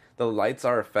affect. The lights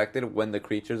are affected when the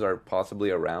creatures are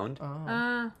possibly around.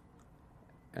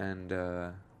 And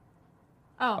the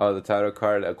title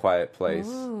card, A Quiet Place.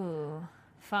 Ooh,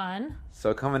 fun.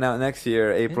 So coming out next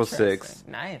year, April 6th.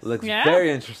 Interesting. Nice. Looks Yeah.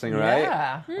 very interesting, right?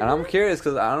 Yeah. And I'm curious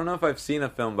because I don't know if I've seen a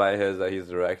film by his that he's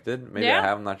directed. Maybe I Yeah.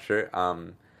 have, I'm not sure.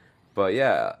 But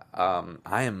yeah,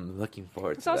 I am looking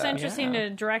forward It's to also that. interesting to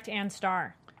direct and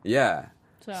star. Yeah.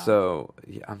 So, So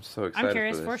yeah, I'm so excited. I'm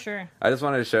curious for for this. sure. I just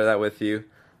wanted to share that with you,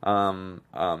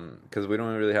 because we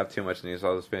don't really have too much news. So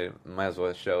I'll just might as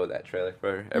well show that trailer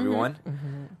for everyone.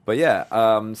 But yeah,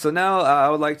 so now I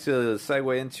would like to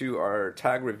segue into our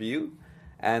tag review,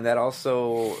 and that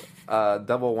also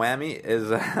double whammy is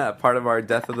part of our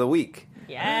death of the week,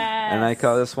 Yes. and I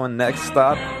call this one Next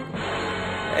Stop.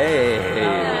 Hey,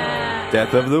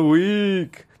 death of the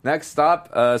week. Next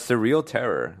Stop, Surreal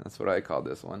Terror. That's what I call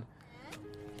this one.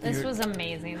 This was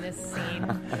amazing, this scene.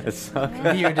 It's so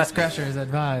good. Viewer discretion is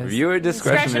advised. Viewer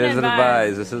discretion Discretion is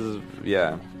advised. advised. This is,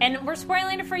 yeah. And we're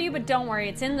spoiling it for you, but don't worry.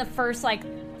 It's in the first,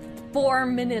 4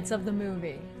 minutes of the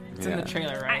movie. It's in the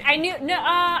trailer, right? I knew... No,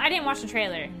 I didn't watch the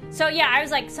trailer. So, yeah, I was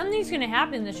like, something's going to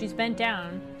happen that she's bent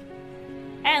down.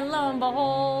 And lo and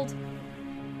behold...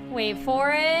 Wait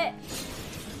for it.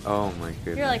 Oh my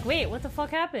goodness. You're like, wait, what the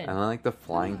fuck happened? And I like the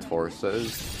flying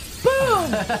torsos.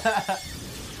 Boom!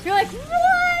 You're like,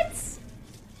 what?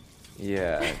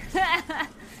 Yeah.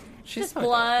 She's Just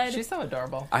blood. She's so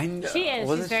adorable. I know. She is.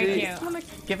 Wasn't She's very she? cute. I want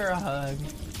to give her a hug.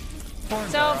 Poor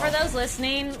So girl. for those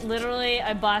listening, literally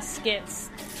a bus gets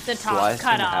the top sliced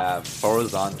cut in off. half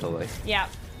horizontally. Yeah.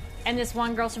 And this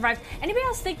one girl survived. Anybody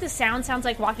else think the sound sounds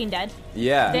like Walking Dead?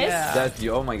 Yeah, This? that's you.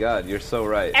 Oh my God, you're so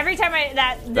right. Every time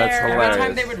That's Every hilarious.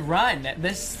 time they would run,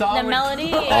 this song The would melody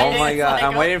play. is- Oh my It's God, like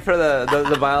I'm a- waiting for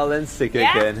the violins to kick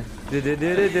Yeah. in.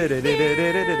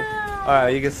 All right,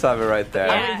 you can stop it right there.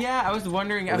 Yeah. I was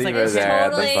wondering. I was Leave like, it This there at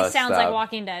the totally bus sounds stop. like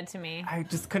Walking Dead to me. I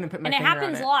just couldn't put my And it finger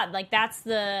happens on a lot. Like, that's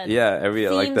the Yeah, every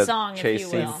theme like the song, if chase you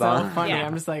scene will. So song. funny. Yeah.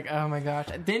 I'm just like, oh my gosh.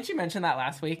 Didn't you mention that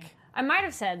last week? I might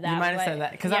have said that. You might have but- said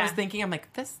that because I yeah. was thinking, I'm like,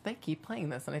 they keep playing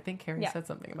this, and I think Carrie Yeah. said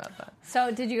something about that.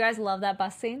 So, did you guys love that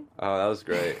bus scene? Oh, that was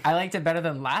great. I liked it better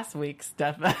than last week's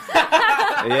stuff.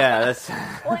 Yeah, that's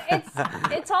Well,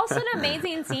 it's also an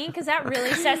amazing scene because that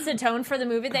really sets the tone for the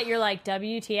movie. That you're like,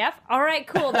 WTF? All right,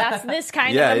 cool. That's this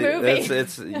kind yeah. of a movie.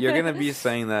 It's you're gonna be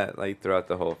saying that like throughout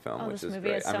the whole film, Oh, which this is movie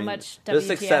great. is so much just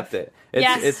WTF. accept it. It's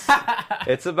Yes.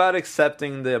 it's about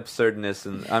accepting the absurdness,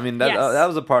 and I mean that Yes. that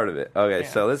was a part of it. Okay, Yeah.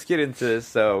 so let's get into this.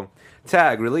 So,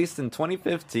 Tag, released in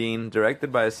 2015,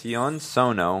 directed by Sion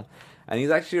Sono, and he's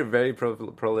actually a very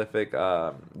prolific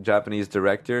Japanese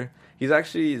director. He's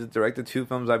directed 2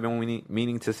 films I've been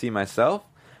meaning to see myself.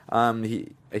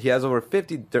 He has over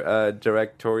 50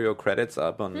 directorial credits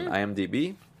up on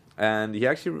IMDb, and he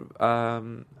actually I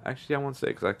won't say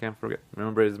because I can't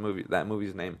remember that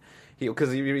movie's name.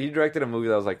 Because he directed a movie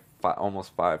that was like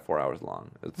almost 4 hours long.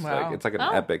 It's Wow. like an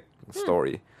Oh. epic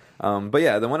story. But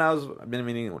yeah, the one I've been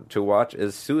meaning to watch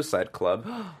is Suicide Club,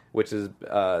 which is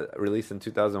released in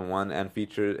 2001 and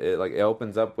it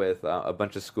opens up with a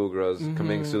bunch of schoolgirls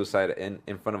committing suicide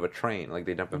in front of a train, like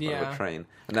they jump in front of Yeah. a train,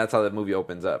 and that's how the movie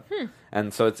opens up.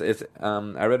 And so it's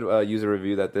I read a user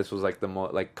review that this was like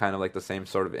kind of like the same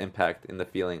sort of impact in the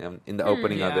feeling in the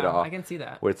opening of it all, I can see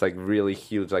that. where it's like really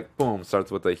huge, like boom,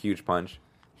 starts with a huge punch.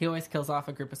 He always kills off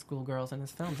a group of schoolgirls in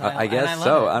his films. I and guess love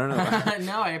so. it. I don't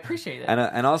know. No, I appreciate it.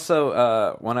 And also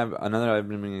another I've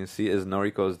been meaning to see is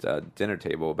Noriko's Dinner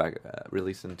Table,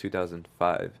 released in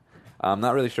 2005. I'm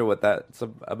not really sure what that's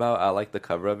about. I like the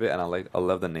cover of it, and I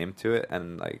love the name to it,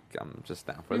 and like I'm just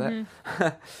down for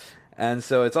that. And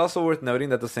so it's also worth noting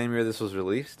that the same year this was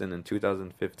released, and in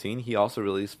 2015, he also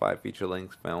released 5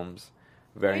 feature-length films,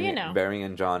 varying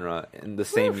in genre in the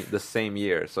same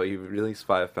year. So he released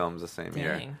 5 films the same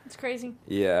year. Dang. It's crazy.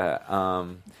 Yeah,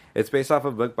 it's based off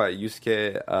a book by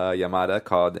Yusuke Yamada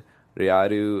called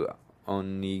Ryaru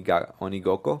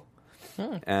Onigoko,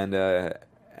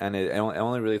 and it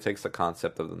only really takes the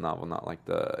concept of the novel,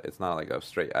 it's not like a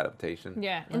straight adaptation.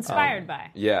 Yeah, inspired by.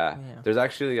 Yeah, there's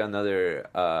actually another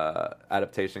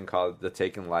adaptation called The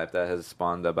Taken Life that has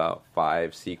spawned about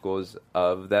 5 sequels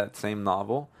of that same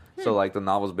novel. So like the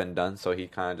novel's been done, so he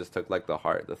kind of just took like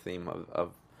the theme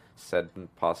of said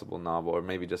possible novel, or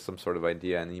maybe just some sort of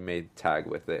idea, and he made Tag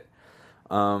with it.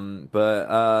 But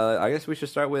I guess we should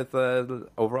start with the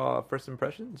overall first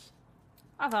impressions,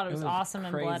 I thought it was, was awesome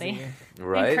and bloody. crazy.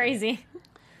 right? And crazy.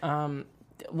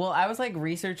 Well, I was like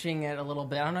researching it a little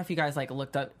bit. I don't know if you guys like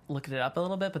looked it up a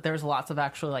little bit, but there's lots of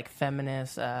actually like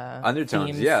feminist Undertones.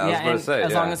 themes. Yeah, I was about to and say,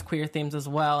 as yeah. long as queer themes as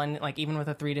well, and like even with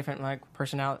the 3 different like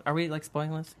personality. Are we like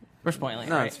spoiling this? We're spoiling.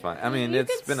 No, right? it's fine. I mean, You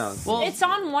it's could been a Well, It's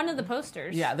on one of the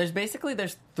posters. Yeah, there's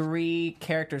 3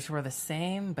 characters who are the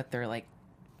same, but they're like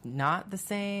not the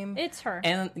same. It's her.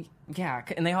 And yeah,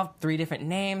 and they all have 3 different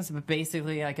names, but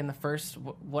basically, like in the first,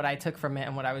 what I took from it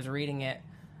and what I was reading it,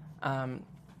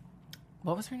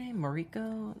 what was her name?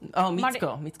 Mariko? Oh,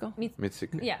 Mitsuko. Mitsuko.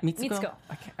 Mitsuko. Yeah, Mitsuko.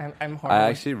 Mitsuko. I'm horrible. I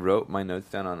actually wrote my notes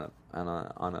down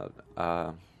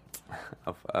on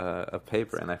a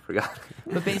paper, and I forgot.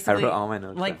 But basically, I wrote all my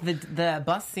notes like down. the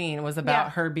bus scene was about Yeah.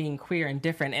 her being queer and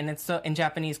different, and it's so in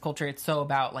Japanese culture, it's so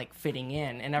about like fitting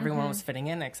in, and everyone was fitting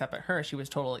in except at her. She was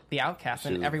totally the outcast,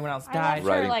 and was- everyone else I died. loved her,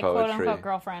 Writing like, poetry. quote-unquote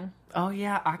girlfriend. Oh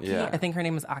yeah, Aki. Yeah. I think her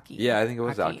name was Aki. Yeah, I think it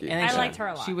was Aki. And I she- liked her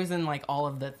a lot. She was in like all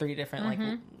of the 3 different like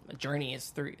journeys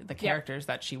through the characters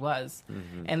that she was.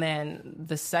 Mm-hmm. And then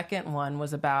the second one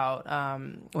was about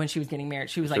when she was getting married.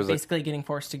 She was like was, like- basically getting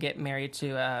forced to get married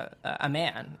to a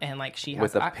man, and like she has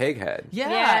with a Aki. pig head. Yeah,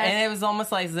 Yes. and it was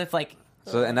almost like as if like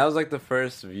So, and that was like the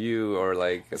first view, or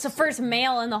like It's the first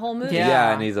male in the whole movie. Yeah.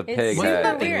 Yeah, and he's a pig Wasn't head.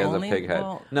 that And he weird? has a Only- pig head.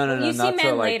 well- No, You see not till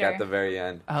men like later. at the very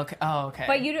end. okay. Oh, okay.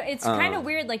 But it's kind of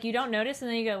weird. Like, you don't notice, and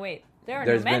then you go, wait, there are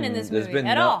no men in this movie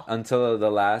at all. until the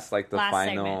last, like the Last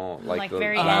final, segment. like Like, the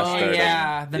very last oh end. third.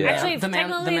 yeah, the Yeah. Actually, the man-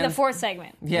 technically the man's- fourth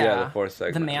segment. Yeah, the fourth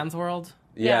segment. The man's world.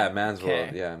 Yeah, Yeah. man's Okay.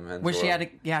 world. Yeah, man's Where world. she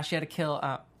had to kill.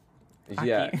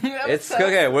 Yeah, Aki. I'm it's so-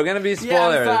 okay. We're gonna be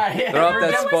spoilers. sorry. Throw up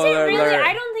that That spoiler wasn't really. alert.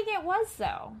 I don't think it was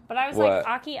though. But I was What? like,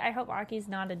 Aki. I hope Aki's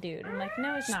not a dude. I'm like,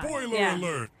 no, he's not. Spoiler Yeah.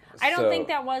 alert. I don't So- think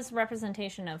that was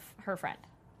representation of her friend.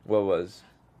 What was?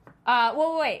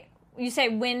 Well, wait. You say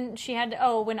when she had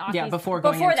to, when Aki... Yeah, before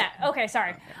going into- that. Okay,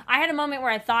 sorry. I had a moment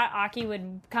where I thought Aki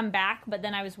would come back, but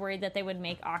then I was worried that they would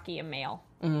make Aki a male.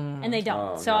 And they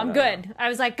don't. So I'm good. I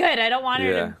was like, good. I don't want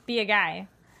her to be a guy.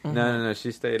 No.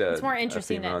 She stayed It's more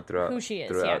interesting female than who she is,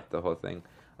 throughout the whole thing.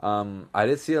 I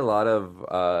did see a lot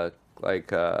of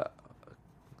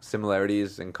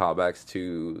similarities and callbacks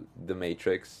to The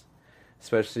Matrix,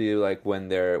 especially like when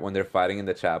they're fighting in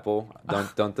the chapel.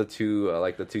 Don't the two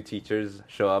the two teachers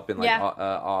show up in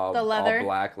all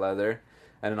black leather,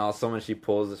 and then also when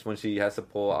she has to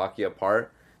pull Aki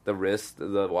apart,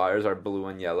 the wires are blue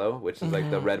and yellow, which is like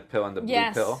the red pill and the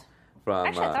blue pill.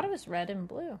 Actually, I thought it was red and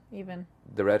blue, even.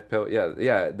 The red pill, yeah.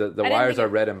 The wires are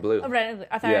red and blue. Oh, red and blue.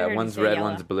 I thought I heard one's you say red, yellow.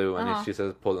 one's blue, and she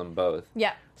says pull them both.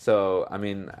 Yeah. So, I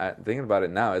mean, thinking about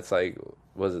it now, it's like,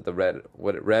 was it the red?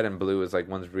 Red and blue is like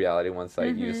one's reality, one's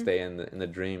like you stay in the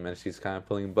dream, and she's kind of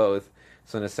pulling both.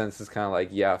 So in a sense, it's kind of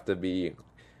like you have to be.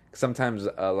 Sometimes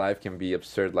life can be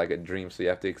absurd like a dream, so you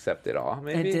have to accept it all.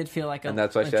 Maybe It did feel like and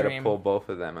that's why she had dream. to pull both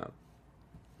of them out.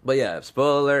 But yeah,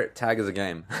 spoiler alert: tag is a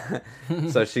game.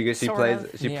 So she plays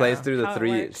through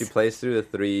the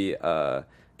three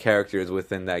characters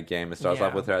within that game. It starts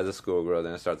off with her as a schoolgirl,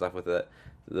 then it starts off with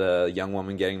the young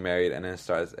woman getting married, and then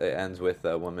it ends with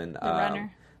a woman,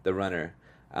 the runner.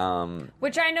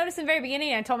 Which I noticed in the very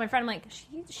beginning. I told my friend, I'm like,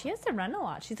 she has to run a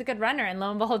lot. She's a good runner, and lo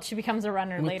and behold, she becomes a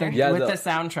runner later. With the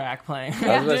soundtrack playing.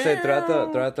 I was going to say throughout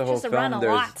the whole Just to run film, a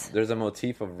lot. there's a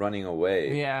motif of running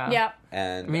away. Yeah. Yep.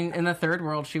 And I mean, in the third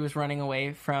world, she was running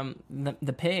away from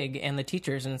the pig and the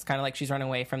teachers, and it's kind of like she's running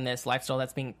away from this lifestyle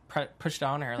that's being pushed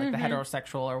on her, like the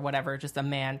heterosexual or whatever, just a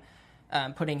man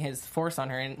putting his force on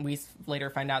her. And we later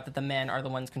find out that the men are the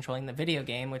ones controlling the video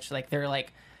game, which like they're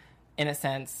like, in a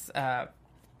sense,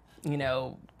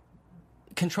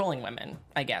 controlling women,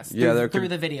 I guess. Yeah, through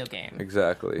the video game.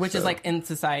 Exactly. Which is like in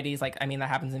societies, like, I mean, that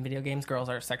happens in video games. Girls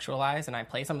are sexualized, and I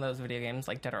play some of those video games,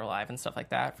 like Dead or Alive and stuff like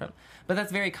that. But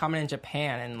that's very common in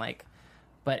Japan, and like,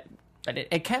 but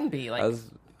it can be like. I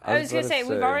was gonna say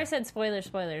we've already said spoilers.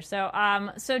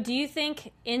 So do you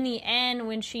think in the end,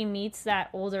 when she meets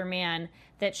that older man,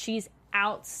 that she's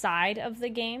outside of the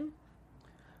game?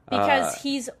 Because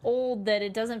he's old, that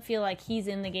it doesn't feel like he's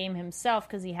in the game himself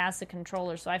because he has the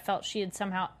controller. So I felt she had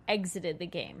somehow exited the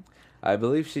game. I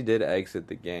believe she did exit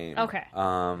the game. Okay.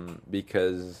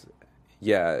 Because,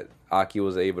 Aki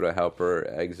was able to help her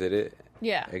exit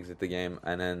the game,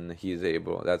 and then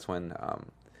that's when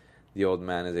the old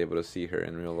man is able to see her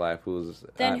in real life,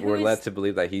 we're led to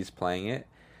believe that he's playing it.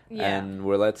 Yeah. And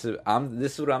we're led to.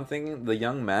 This is what I'm thinking. The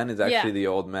young man is actually the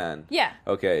old man. Yeah.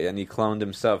 Okay, and he cloned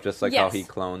himself, just like how he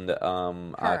cloned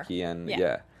Aki, and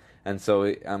and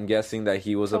so I'm guessing that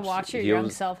he was. To watch your young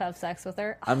self have sex with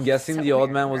her. I'm guessing the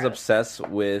old man was obsessed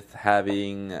with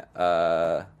having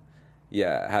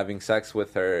sex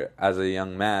with her as a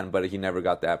young man, but he never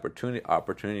got the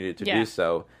opportunity to do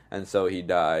so, and so he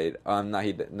died.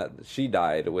 She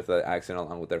died with an accident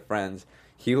along with their friends.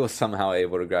 He was somehow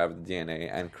able to grab the DNA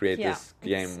and create this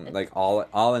game, like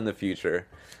all in the future.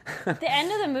 The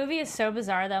end of the movie is so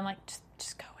bizarre that I'm like,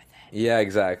 just go with it. Yeah,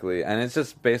 exactly. And it's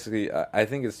just basically, I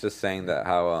think it's just saying that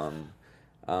how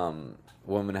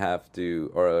women have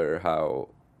to, or how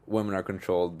women are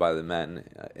controlled by the men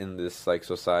in this like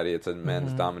society. It's a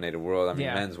men's dominated world. I mean,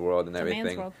 men's world and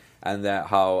everything. And that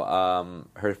how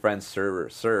her friend Sir or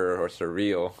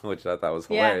Surreal, which I thought was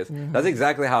hilarious. That's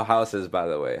exactly how House is, by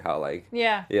the way. How like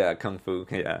Kung Fu.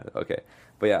 Yeah, okay.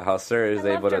 But yeah, how Sir is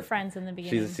able to. Her friends in the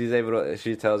beginning. She's able to.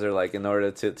 She tells her like in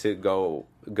order to go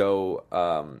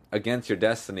against your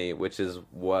destiny, which was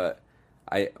what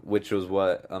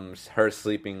her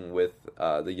sleeping with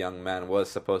the young man was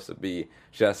supposed to be.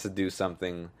 She has to do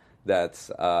something that's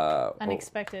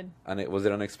unexpected. Was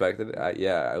it unexpected?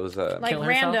 It was like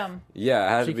random. Yeah, it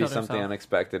had to be something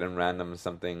unexpected and random,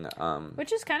 something.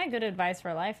 Which is kind of good advice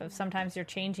for life. If sometimes you're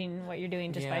changing what you're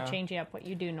doing just by changing up what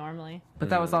you do normally.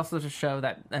 But that was also to show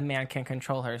that a man can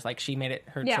control her. It's like she made it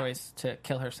her choice to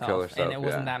kill herself, and it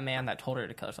wasn't that man that told her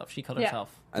to kill herself. She killed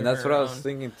herself. And that's what I was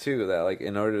thinking too. That like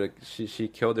in order to she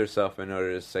killed herself in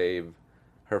order to save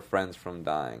her friends from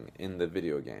dying in the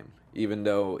video game. Even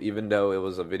though it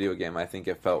was a video game, I think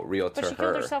it felt real to her. But she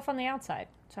killed herself on the outside.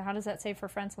 So how does that save her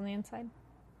friends on the inside?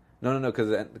 No, because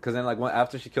then like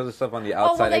after she kills herself on the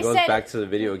outside, it goes back to the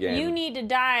video game. You need to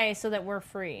die so that we're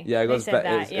free. Yeah, it goes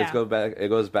back. It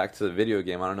goes back to the video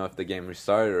game. I don't know if the game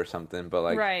restarted or something, but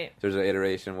like there's an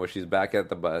iteration where she's back at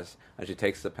the bus and she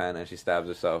takes the pen and she stabs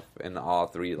herself in all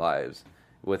three lives.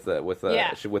 With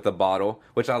a bottle,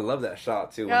 which I love that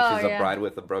shot too. When she's a bride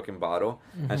with a broken bottle,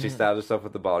 and she stabs herself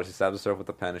with the bottle. She stabs herself with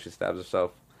the pen, and she stabs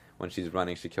herself when she's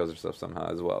running, she kills herself somehow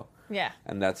as well. Yeah.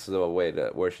 And that's the way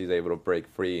where she's able to break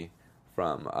free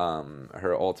from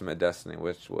her ultimate destiny,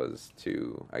 which was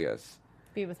to, I guess,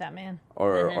 Be with that man.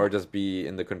 or just be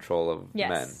in the control of Yes.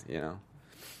 men, you know.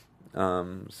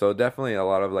 So definitely a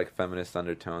lot of like feminist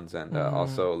undertones and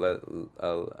also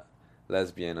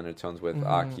lesbian undertones with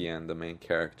Aki and the main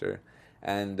character.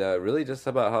 And really just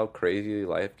about how crazy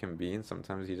life can be, and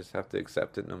sometimes you just have to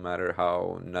accept it no matter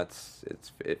how nuts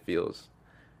it feels.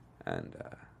 And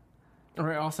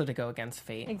Or also to go against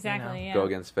fate. Exactly, yeah. go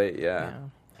against fate, yeah.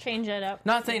 Change it up.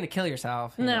 Not saying to kill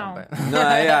yourself. you No. know, but No,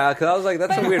 yeah, because I was like,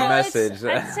 that's a weird Well, message.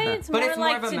 I'd say it's but more it's more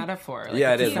like of a to, metaphor. Like,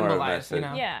 Yeah, it to is more of a symbolize, message. You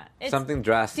know? Yeah. It's Something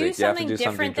drastic. do You have to something do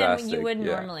something different than drastic. what you would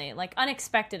yeah. normally. Like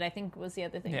unexpected, I think, was the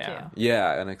other thing Yeah. too. Yeah,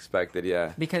 unexpected,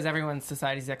 yeah. Because everyone's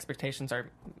society's expectations are,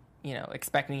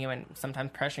 expecting you and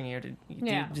sometimes pressuring you to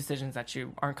Yeah. do decisions that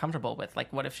you aren't comfortable with.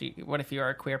 Like, what if you are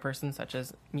a queer person such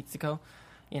as Mitsuko?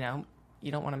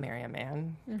 You don't want to marry a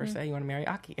man per se. You want to marry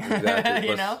Aki. Exactly.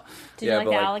 you know? Did you like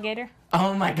the alligator?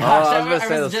 Oh my gosh! I was gonna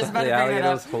say was just about to the bring alligator that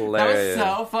up. was hilarious. That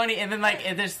was so funny, and then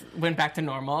it just went back to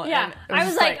normal. Yeah. and it I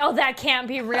was just like, oh, that can't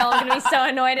be real. I'm gonna be so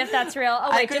annoyed if that's real. Oh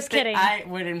wait, just kidding. I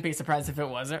wouldn't be surprised if it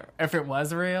was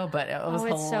real, but it was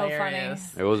it's so funny.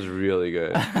 hilarious. It was really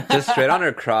good. Just straight on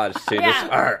her crotch, too. Yeah.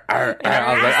 Just, arr, arr, arr.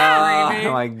 I was like, Screaming.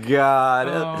 oh my god.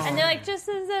 And they're like, just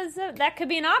as that could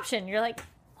be an option. You're like,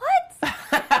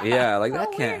 what? Yeah, like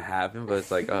that So can't weird. happen, but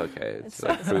it's like, okay, it's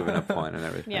like proving a point and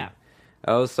everything. Yeah.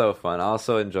 That was so fun. I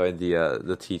also enjoyed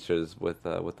the teachers with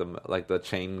the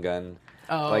chain gun,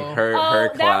 like her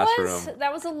classroom.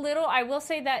 That was a little. I will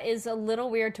say that is a little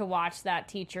weird to watch that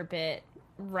teacher bit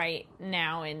right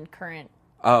now in current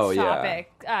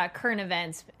topic, current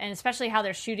events, and especially how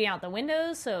they're shooting out the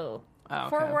windows. So,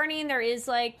 forewarning, there is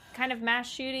like kind of mass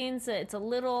shootings. It's a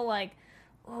little like,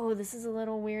 oh, this is a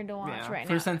little weird to watch right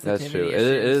for now. sensitivity That's true. It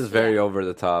issues. is very over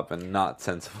the top and not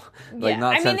sensible. Like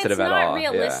not I mean, sensitive it's at not all.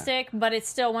 realistic, but it's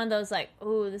still one of those like,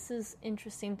 oh, this is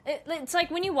interesting. It's like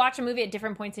when you watch a movie at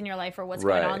different points in your life or what's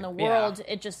going on in the Yeah. world,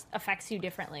 it just affects you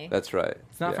differently. That's right.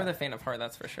 It's not for the faint of heart,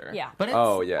 that's for sure. Yeah. But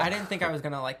Oh, yeah. I didn't think I was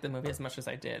gonna like the movie as much as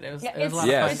I did. It was, Yeah, it was a lot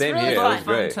Yeah, of fun. same really here. fun. It was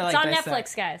great. To, It's on dissect.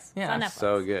 Netflix, guys. Yeah. It's on Netflix.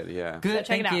 So good. Yeah. Good.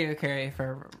 check it Thank out. you, Carrie,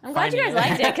 for. I'm glad you guys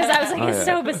liked it because I was like, Oh, it's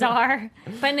yeah. so bizarre,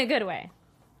 but in a good way.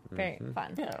 Very Mm-hmm.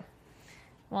 fun. Yeah.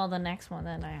 Well, the next one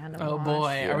that I had to Oh watch.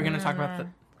 boy, are we gonna talk about the?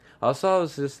 Also, I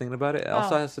was just thinking about it. It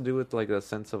also Oh. has to do with like a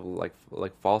sense of like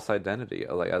false identity,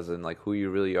 like as in like who you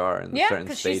really are in Yeah, certain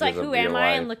because stages she's like, of who your am life.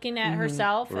 I? And looking at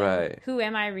herself. And Right. Who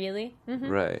am I really? Mm-hmm.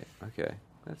 Right. Okay.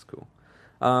 That's cool.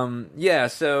 Yeah.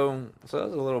 So that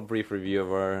was a little brief review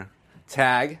of our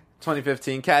Tag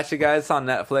 2015. Catch it, guys. It's on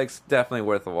Netflix. Definitely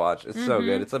worth a watch. It's so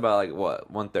good. It's about like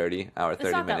what 1:30 hour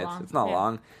 30 not that minutes. long. It's not Yeah.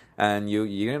 long, and you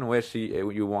didn't wish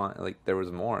you want like there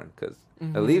was more because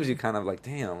it leaves you kind of like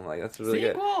damn like that's really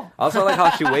good. Sequel. Also like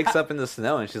how she wakes up in the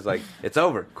snow and she's like it's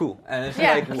over cool and then she's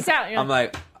Yeah, like peace out. I'm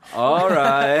like all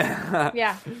right.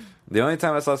 Yeah. The only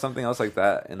time I saw something else like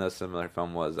that in a similar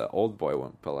film was Old Boy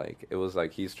one, but like it was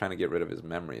like he's trying to get rid of his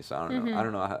memory. So I don't know. I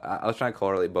don't know. I was trying to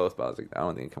correlate both, but I was like, I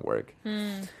don't think it can work.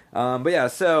 But yeah,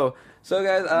 so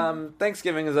guys,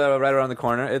 Thanksgiving is right around the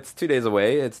corner. It's 2 days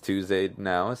away. It's Tuesday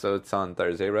now, so it's on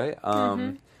Thursday, right?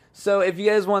 So if you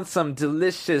guys want some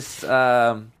delicious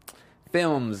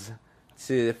films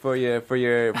for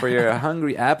your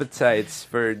hungry appetites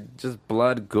for just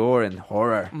blood, gore, and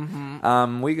horror.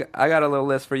 I got a little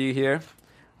list for you here.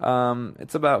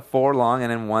 It's about 4 long and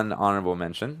then 1 honorable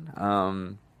mention.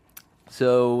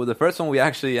 So the first one we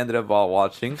actually ended up all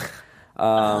watching,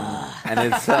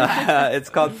 and it's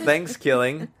called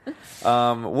Thanksgiving.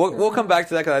 We'll come back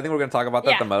to that because I think we're going to talk about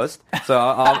that Yeah. the most. So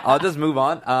I'll just move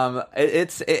on.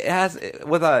 It has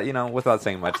without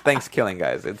saying much. Thanksgiving,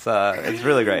 guys. It's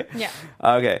really great. Yeah.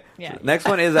 Okay. Yeah. So next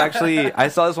one is actually I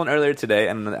saw this one earlier today,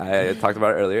 and I talked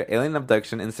about it earlier. Alien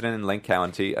abduction incident in Lake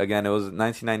County. Again, it was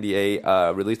 1998,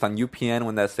 released on UPN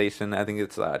when that station. I think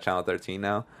it's Channel 13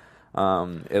 now.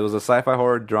 It was a sci-fi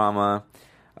horror drama.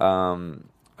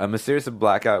 A mysterious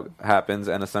blackout happens,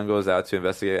 and the sun goes out to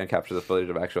investigate and capture the footage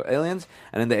of actual aliens.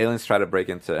 And then the aliens try to break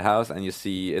into the house, and you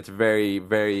see it's very,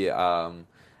 very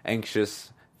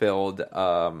anxious filled.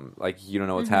 Like you don't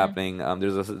know what's happening.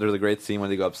 There's a great scene when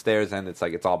they go upstairs, and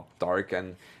it's all dark,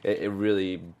 and it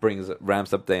really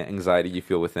ramps up the anxiety you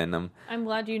feel within them. I'm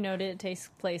glad you noted it takes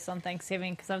place on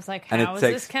Thanksgiving because I was like, And how is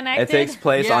this connected? It takes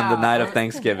place on the Yeah. night of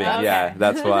Thanksgiving. Okay. Yeah,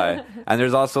 that's why. And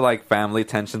there's also like family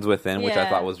tensions within, which I Yeah.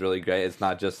 thought was really great. It's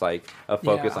not just like a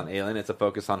focus Yeah. on alien; it's a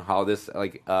focus on how this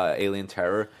like alien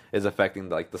terror is affecting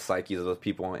like the psyches of those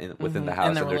people within the house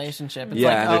and their they're- relationship. It's Yeah,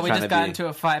 and like, they're oh, we trying just to got be- into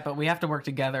a fight, but we have to work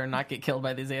together together and not get killed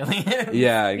by these aliens.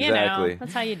 Yeah, You exactly. know,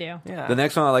 that's how you do. Yeah. The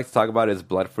next one I'd like to talk about is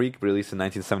Blood Freak, released in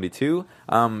 1972.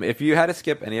 If you had to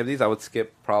skip any of these, I would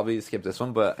probably skip this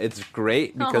one, but it's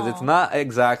great because it's Aw. not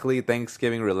exactly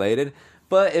Thanksgiving related,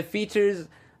 but it features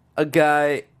a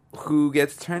guy who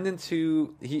gets turned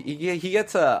into he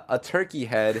gets a turkey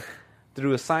head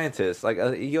through a scientist. Like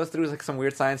he goes through like some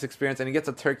weird science experience, and he gets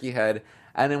a turkey head.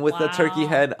 And then with the turkey Wow.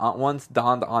 head once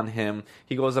dawned on him,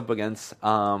 he goes up against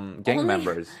gang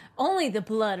members. Only the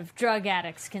blood of drug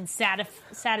addicts can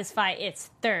satisfy its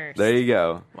thirst. There you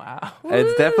go. Wow.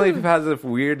 It definitely has a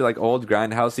weird, like, old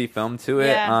grindhousey film to it.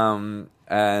 Yeah.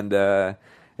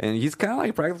 And he's kind of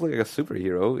like practically like a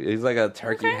superhero. He's like a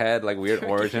turkey head, like weird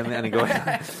origin, and he goes.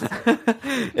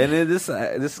 And this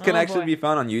can actually boy. be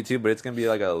found on YouTube, but it's gonna be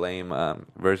like a lame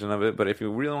version of it. But if you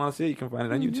really want to see it, you can find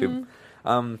it on YouTube.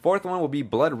 Fourth one will be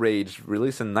Blood Rage,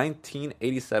 released in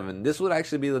 1987. This would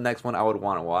actually be the next one I would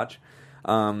want to watch.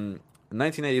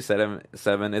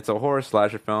 1987. It's a horror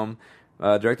slasher film.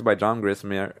 Directed by John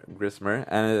Grissmer,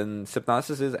 and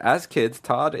synopsis is: as kids,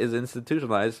 Todd is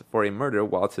institutionalized for a murder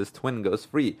whilst his twin goes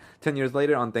free. 10 years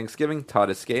later, on Thanksgiving,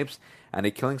 Todd escapes, and a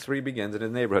killing spree begins in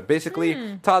his neighborhood.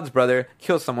 Basically, Todd's brother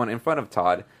kills someone in front of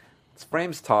Todd,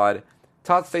 frames Todd.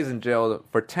 Todd stays in jail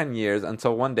for 10 years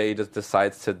until one day he just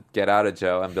decides to get out of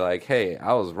jail and be like, "Hey,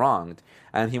 I was wronged."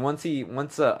 And once the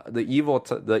evil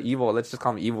let's just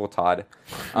call him Evil Todd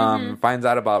finds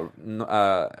out about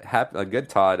a good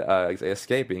Todd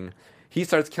escaping, he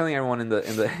starts killing everyone in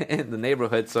the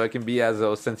neighborhood. So it can be as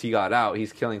though since he got out,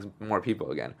 he's killing more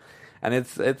people again, and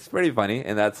it's pretty funny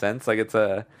in that sense. Like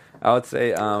I would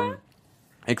say.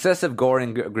 Excessive gore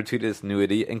and gratuitous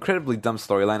nudity, incredibly dumb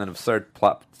storyline, and absurd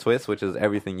plot twist, which is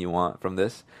everything you want from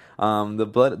this. The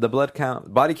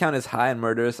body count is high, and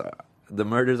the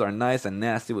murders are nice and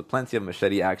nasty, with plenty of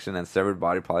machete action and severed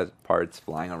body parts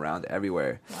flying around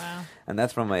everywhere. Wow. And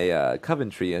that's from a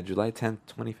Coventry, a July 10th,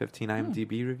 2015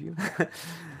 IMDb review.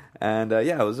 And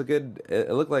yeah, it was a good.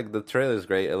 It looked like the trailer is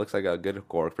great. It looks like a good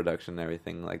gore production and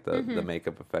everything. Like the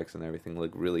makeup effects and everything look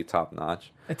really top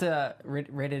notch. It's a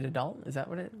rated adult. Is that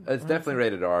what it? It's definitely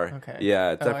rated R. Okay.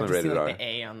 Yeah, it's I definitely just see, rated like, R. the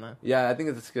A on the. Yeah, I think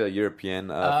it's a European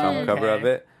film cover okay. of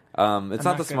it. It's I'm not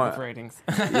the good smart. with ratings.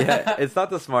 Yeah, it's not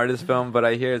the smartest film, but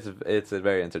I hear it's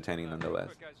very entertaining nonetheless.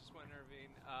 Quick, guys, just want to intervene.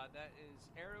 That is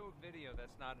Arrow Video.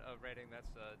 That's not a rating. That's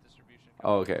a distribution.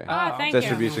 Oh, okay. Oh, thank you.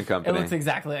 Distribution It company. looks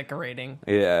exactly like a rating.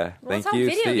 Yeah, Well, thank that's how you,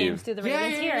 video Steve. games do the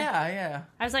ratings here. Yeah.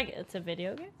 I was like, it's a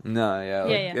video game? No, yeah,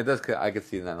 like, Yeah. it does. I could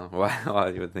see now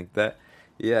why you would think that.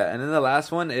 Yeah, and then the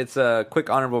last one, it's a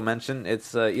quick honorable mention.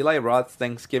 It's Eli Roth's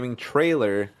Thanksgiving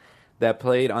trailer that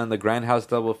played on the Grindhouse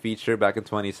double feature back in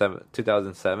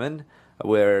 2007,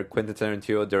 where Quentin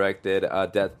Tarantino directed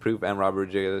Death Proof and Robert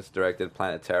Rodriguez directed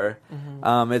Planet Terror.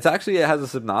 It has a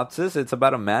synopsis. It's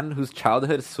about a man whose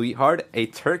childhood sweetheart, a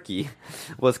turkey,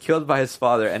 was killed by his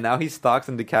father, and now he stalks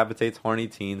and decapitates horny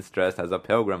teens dressed as a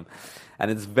pilgrim. And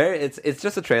it's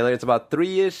just a trailer. It's about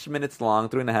 3-ish minutes long,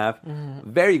 3.5.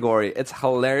 Very gory. It's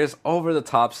hilarious, over the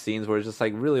top scenes where it's just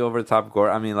like really over the top gore.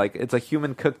 I mean, like it's a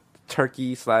human cooked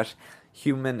turkey /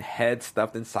 human head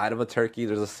stuffed inside of a turkey.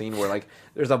 There's a scene where like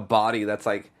there's a body that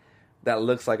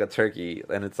looks like a turkey,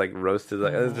 and it's like roasted.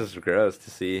 Like, it's just gross to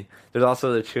see. There's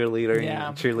also the cheerleader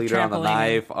on the Trampoline.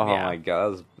 knife. Oh Yeah. my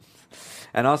god.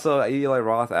 And also, Eli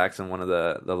Roth acts in one of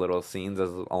the little scenes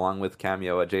along with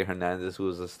cameo Jay Hernandez, who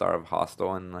was the star of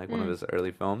Hostel in like one of his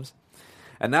early films.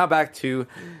 And now back to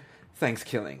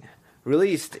Thanksgiving.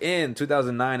 Released in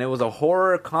 2009, it was a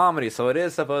horror comedy, so it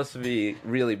is supposed to be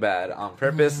really bad on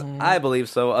purpose. I believe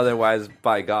so, otherwise,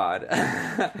 by God.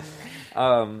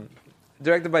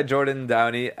 Directed by Jordan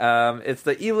Downey, it's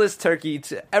the evilest turkey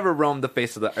to ever roam the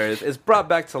face of the earth. It's brought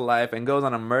back to life and goes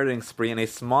on a murdering spree in a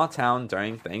small town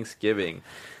during Thanksgiving.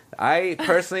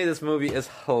 This movie is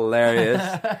hilarious.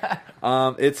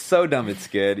 It's so dumb, it's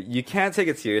good. You can't take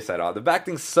it serious at all. The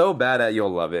acting's so bad that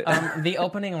you'll love it. The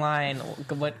opening line,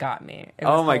 what got me? It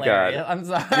Oh was my hilarious. God. I'm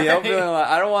sorry. The opening line,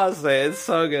 I don't want to say it. It's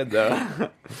so good though.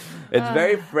 It's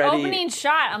very Freddy. Opening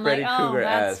shot. I'm Freddy like, oh,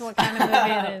 Krueger-esque. that's what kind of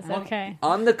movie it is. Okay.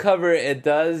 On the cover, it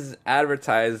does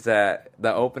advertise that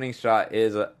the opening shot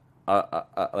is like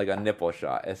a nipple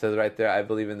shot. It says right there, I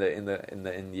believe in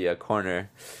the corner.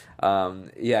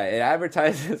 It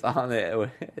advertises on it.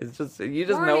 It's just you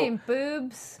just Warning,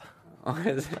 boobs. know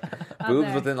boobs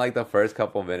there. within like the first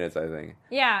couple minutes, I think.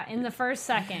 Yeah, in the first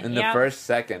second. In the first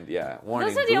second, yeah.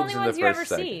 Warning. Those are the boobs only in ones you first ever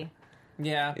second. see.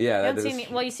 Yeah. Yeah, You that don't see is- any,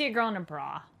 well, you see a girl in a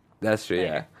bra. That's true, yeah.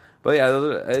 Later. But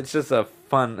yeah, it's just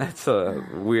it's a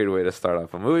weird way to start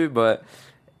off a movie, but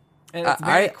And it's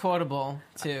very quotable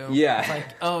too. Yeah. It's like,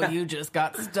 oh, you just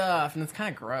got stuff, and it's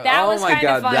kind of gross. That Oh was my kind of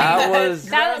God, funny. that was-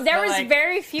 there But, was like-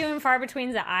 very few and far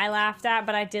between that I laughed at,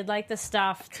 but I did like the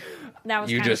stuffed. That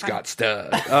was kind of funny.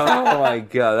 stuff. Oh my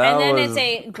God, that And then was.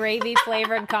 it's a gravy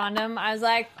flavored condom. I was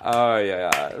like, Oh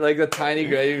yeah, like the tiny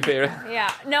gravy favorite.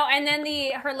 yeah, no. And then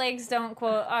her legs don't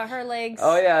quote. Her legs.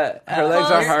 Oh yeah, her legs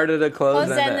are Close- harder to close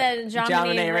Close than than the John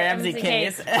Benet Ramsey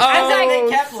case. I was like, they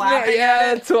kept laughing.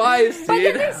 Yeah, twice, but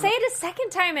dude. then they say it a second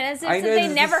time, and as if I know, they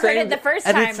it's never the heard same- it the first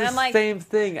and time. It's And the I'm like, same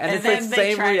thing, and it's then the they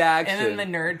same tried- reaction. And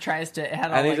then the nerd tries to. It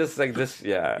had all, And he like, just like this,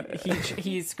 yeah.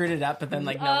 he screwed it up, but then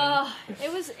like no one.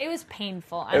 it was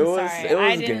painful. I'm sorry. It I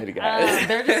was didn't, good, guys.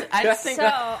 They're just. I just think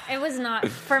that So it was not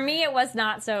for me. It was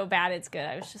not so bad. It's good.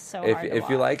 I was just so hard to If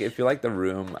you watch. like The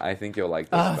Room, I think you'll like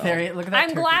this. Oh, film. there! Look at that. I'm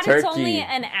turkey. glad it's Turkey. only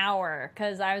an hour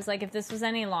because I was like, if this was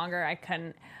any longer, I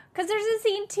couldn't. Because there's a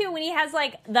scene too when he has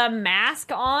like the mask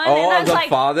on, Oh, and I was the like,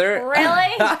 father?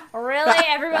 really, really?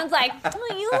 Everyone's like,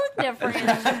 oh, you look different,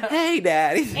 Hey,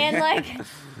 Daddy. and like.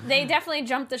 They definitely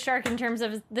jumped the shark in terms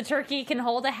of the turkey can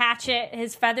hold a hatchet.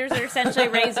 His feathers are essentially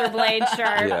razor blade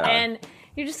sharp, Yeah. and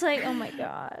you're just like, oh my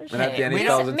gosh. And at the end, we he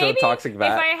don't- falls into a Maybe toxic if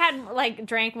vat. I had like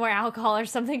drank more alcohol or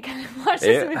something, kind of watch Yeah.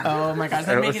 this movie. Oh my gosh,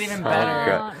 that It make was it even so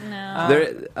better. good. Oh, no.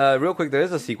 There, real quick, there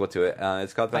is a sequel to it.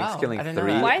 It's called I Thanksgiving didn't know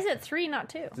 3. that. Why is it 3, not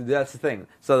 2? That's the thing.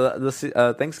 So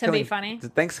the Thanksgiving funny?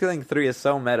 Thanksgiving 3 is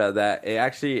so meta that it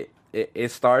actually it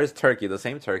stars Turkey, the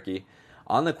same Turkey,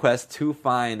 on the quest to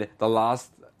find the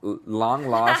long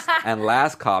lost and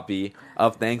last copy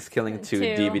of Thanksgiving 2 Two.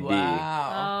 DVD.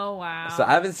 Wow. Oh wow. So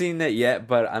I haven't seen it yet,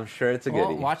 but I'm sure it's a Well,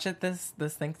 goodie. watch it this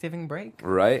Thanksgiving break.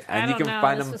 Right? I And you don't can know,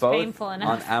 find this them was both painful on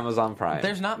enough. Amazon Prime.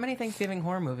 There's not many Thanksgiving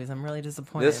horror movies. I'm really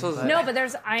disappointed. This was- but- no, but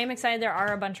I am excited. There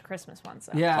are a bunch of Christmas ones.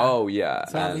 Though. Yeah. Oh yeah,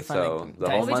 So that'll be and fun so to- the We'll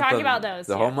whole be month talking of, about those,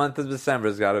 The yeah. whole month of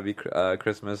December's got to be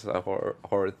Christmas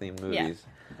horror themed Yeah. movies.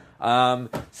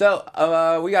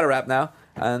 So we got to wrap now,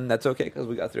 and that's okay because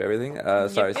we got through everything.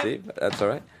 Sorry, yep. Steve, that's all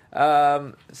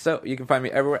right. So you can find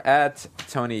me everywhere at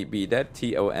Tony B Dead,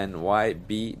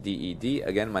 TonyBDED.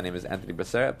 Again, my name is Anthony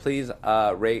Becerra. Please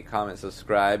rate, comment,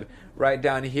 subscribe right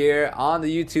down here on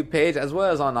the YouTube page as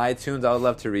well as on iTunes. I would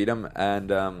love to read them,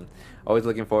 and always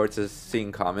looking forward to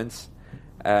seeing comments.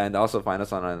 And also find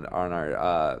us on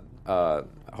our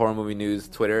horror movie news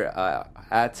Twitter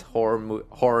at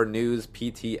horror news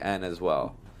PTN as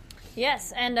well.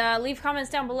 Yes, and leave comments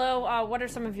down below. What are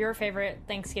some of your favorite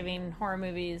Thanksgiving horror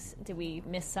movies? Did we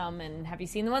miss some? And have you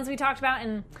seen the ones we talked about?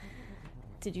 And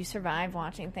did you survive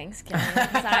watching Thanksgiving?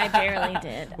 Because I barely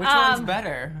did. Which one's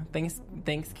better,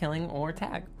 Thanksgiving or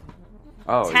Tag?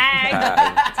 Oh, Tag,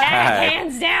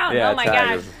 hands down. Yeah, oh my Tag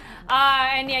gosh. is-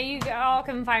 And yeah, you all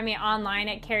can find me online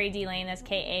at Carrie D Lane. That's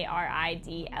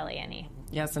KARIDLANE.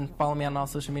 Yes, and follow me on all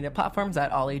social media platforms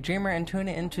at Ollie Dreamer, and tune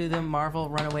into the Marvel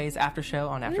Runaways after show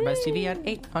on AfterBuzz TV at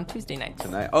 8 on Tuesday nights.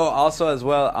 Tonight. Oh, also as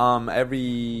well,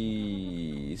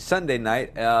 every Sunday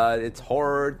night, it's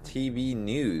horror TV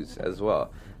news as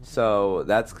well. So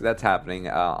that's happening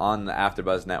on the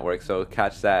AfterBuzz network. So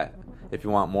catch that if you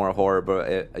want more horror,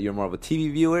 but you're more of a TV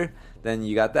viewer, then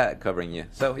you got that covering you.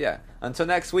 So yeah, until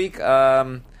next week,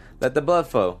 let the blood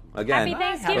flow again. Happy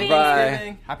Thanksgiving.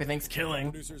 Bye-bye. Happy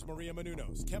Thanksgiving. Producers Maria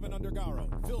Menounos, Kevin Undergaro,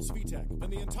 Phil Svitek,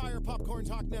 and the entire Popcorn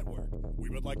Talk Network. We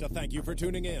would like to thank you for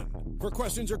tuning in. For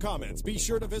questions or comments, be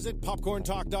sure to visit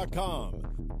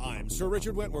popcorntalk.com. I'm Sir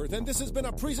Richard Wentworth, and this has been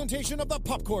a presentation of the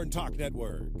Popcorn Talk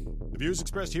Network. The views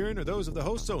expressed herein are those of the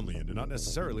hosts only and do not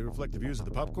necessarily reflect the views of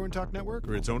the Popcorn Talk Network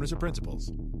or its owners or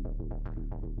principals.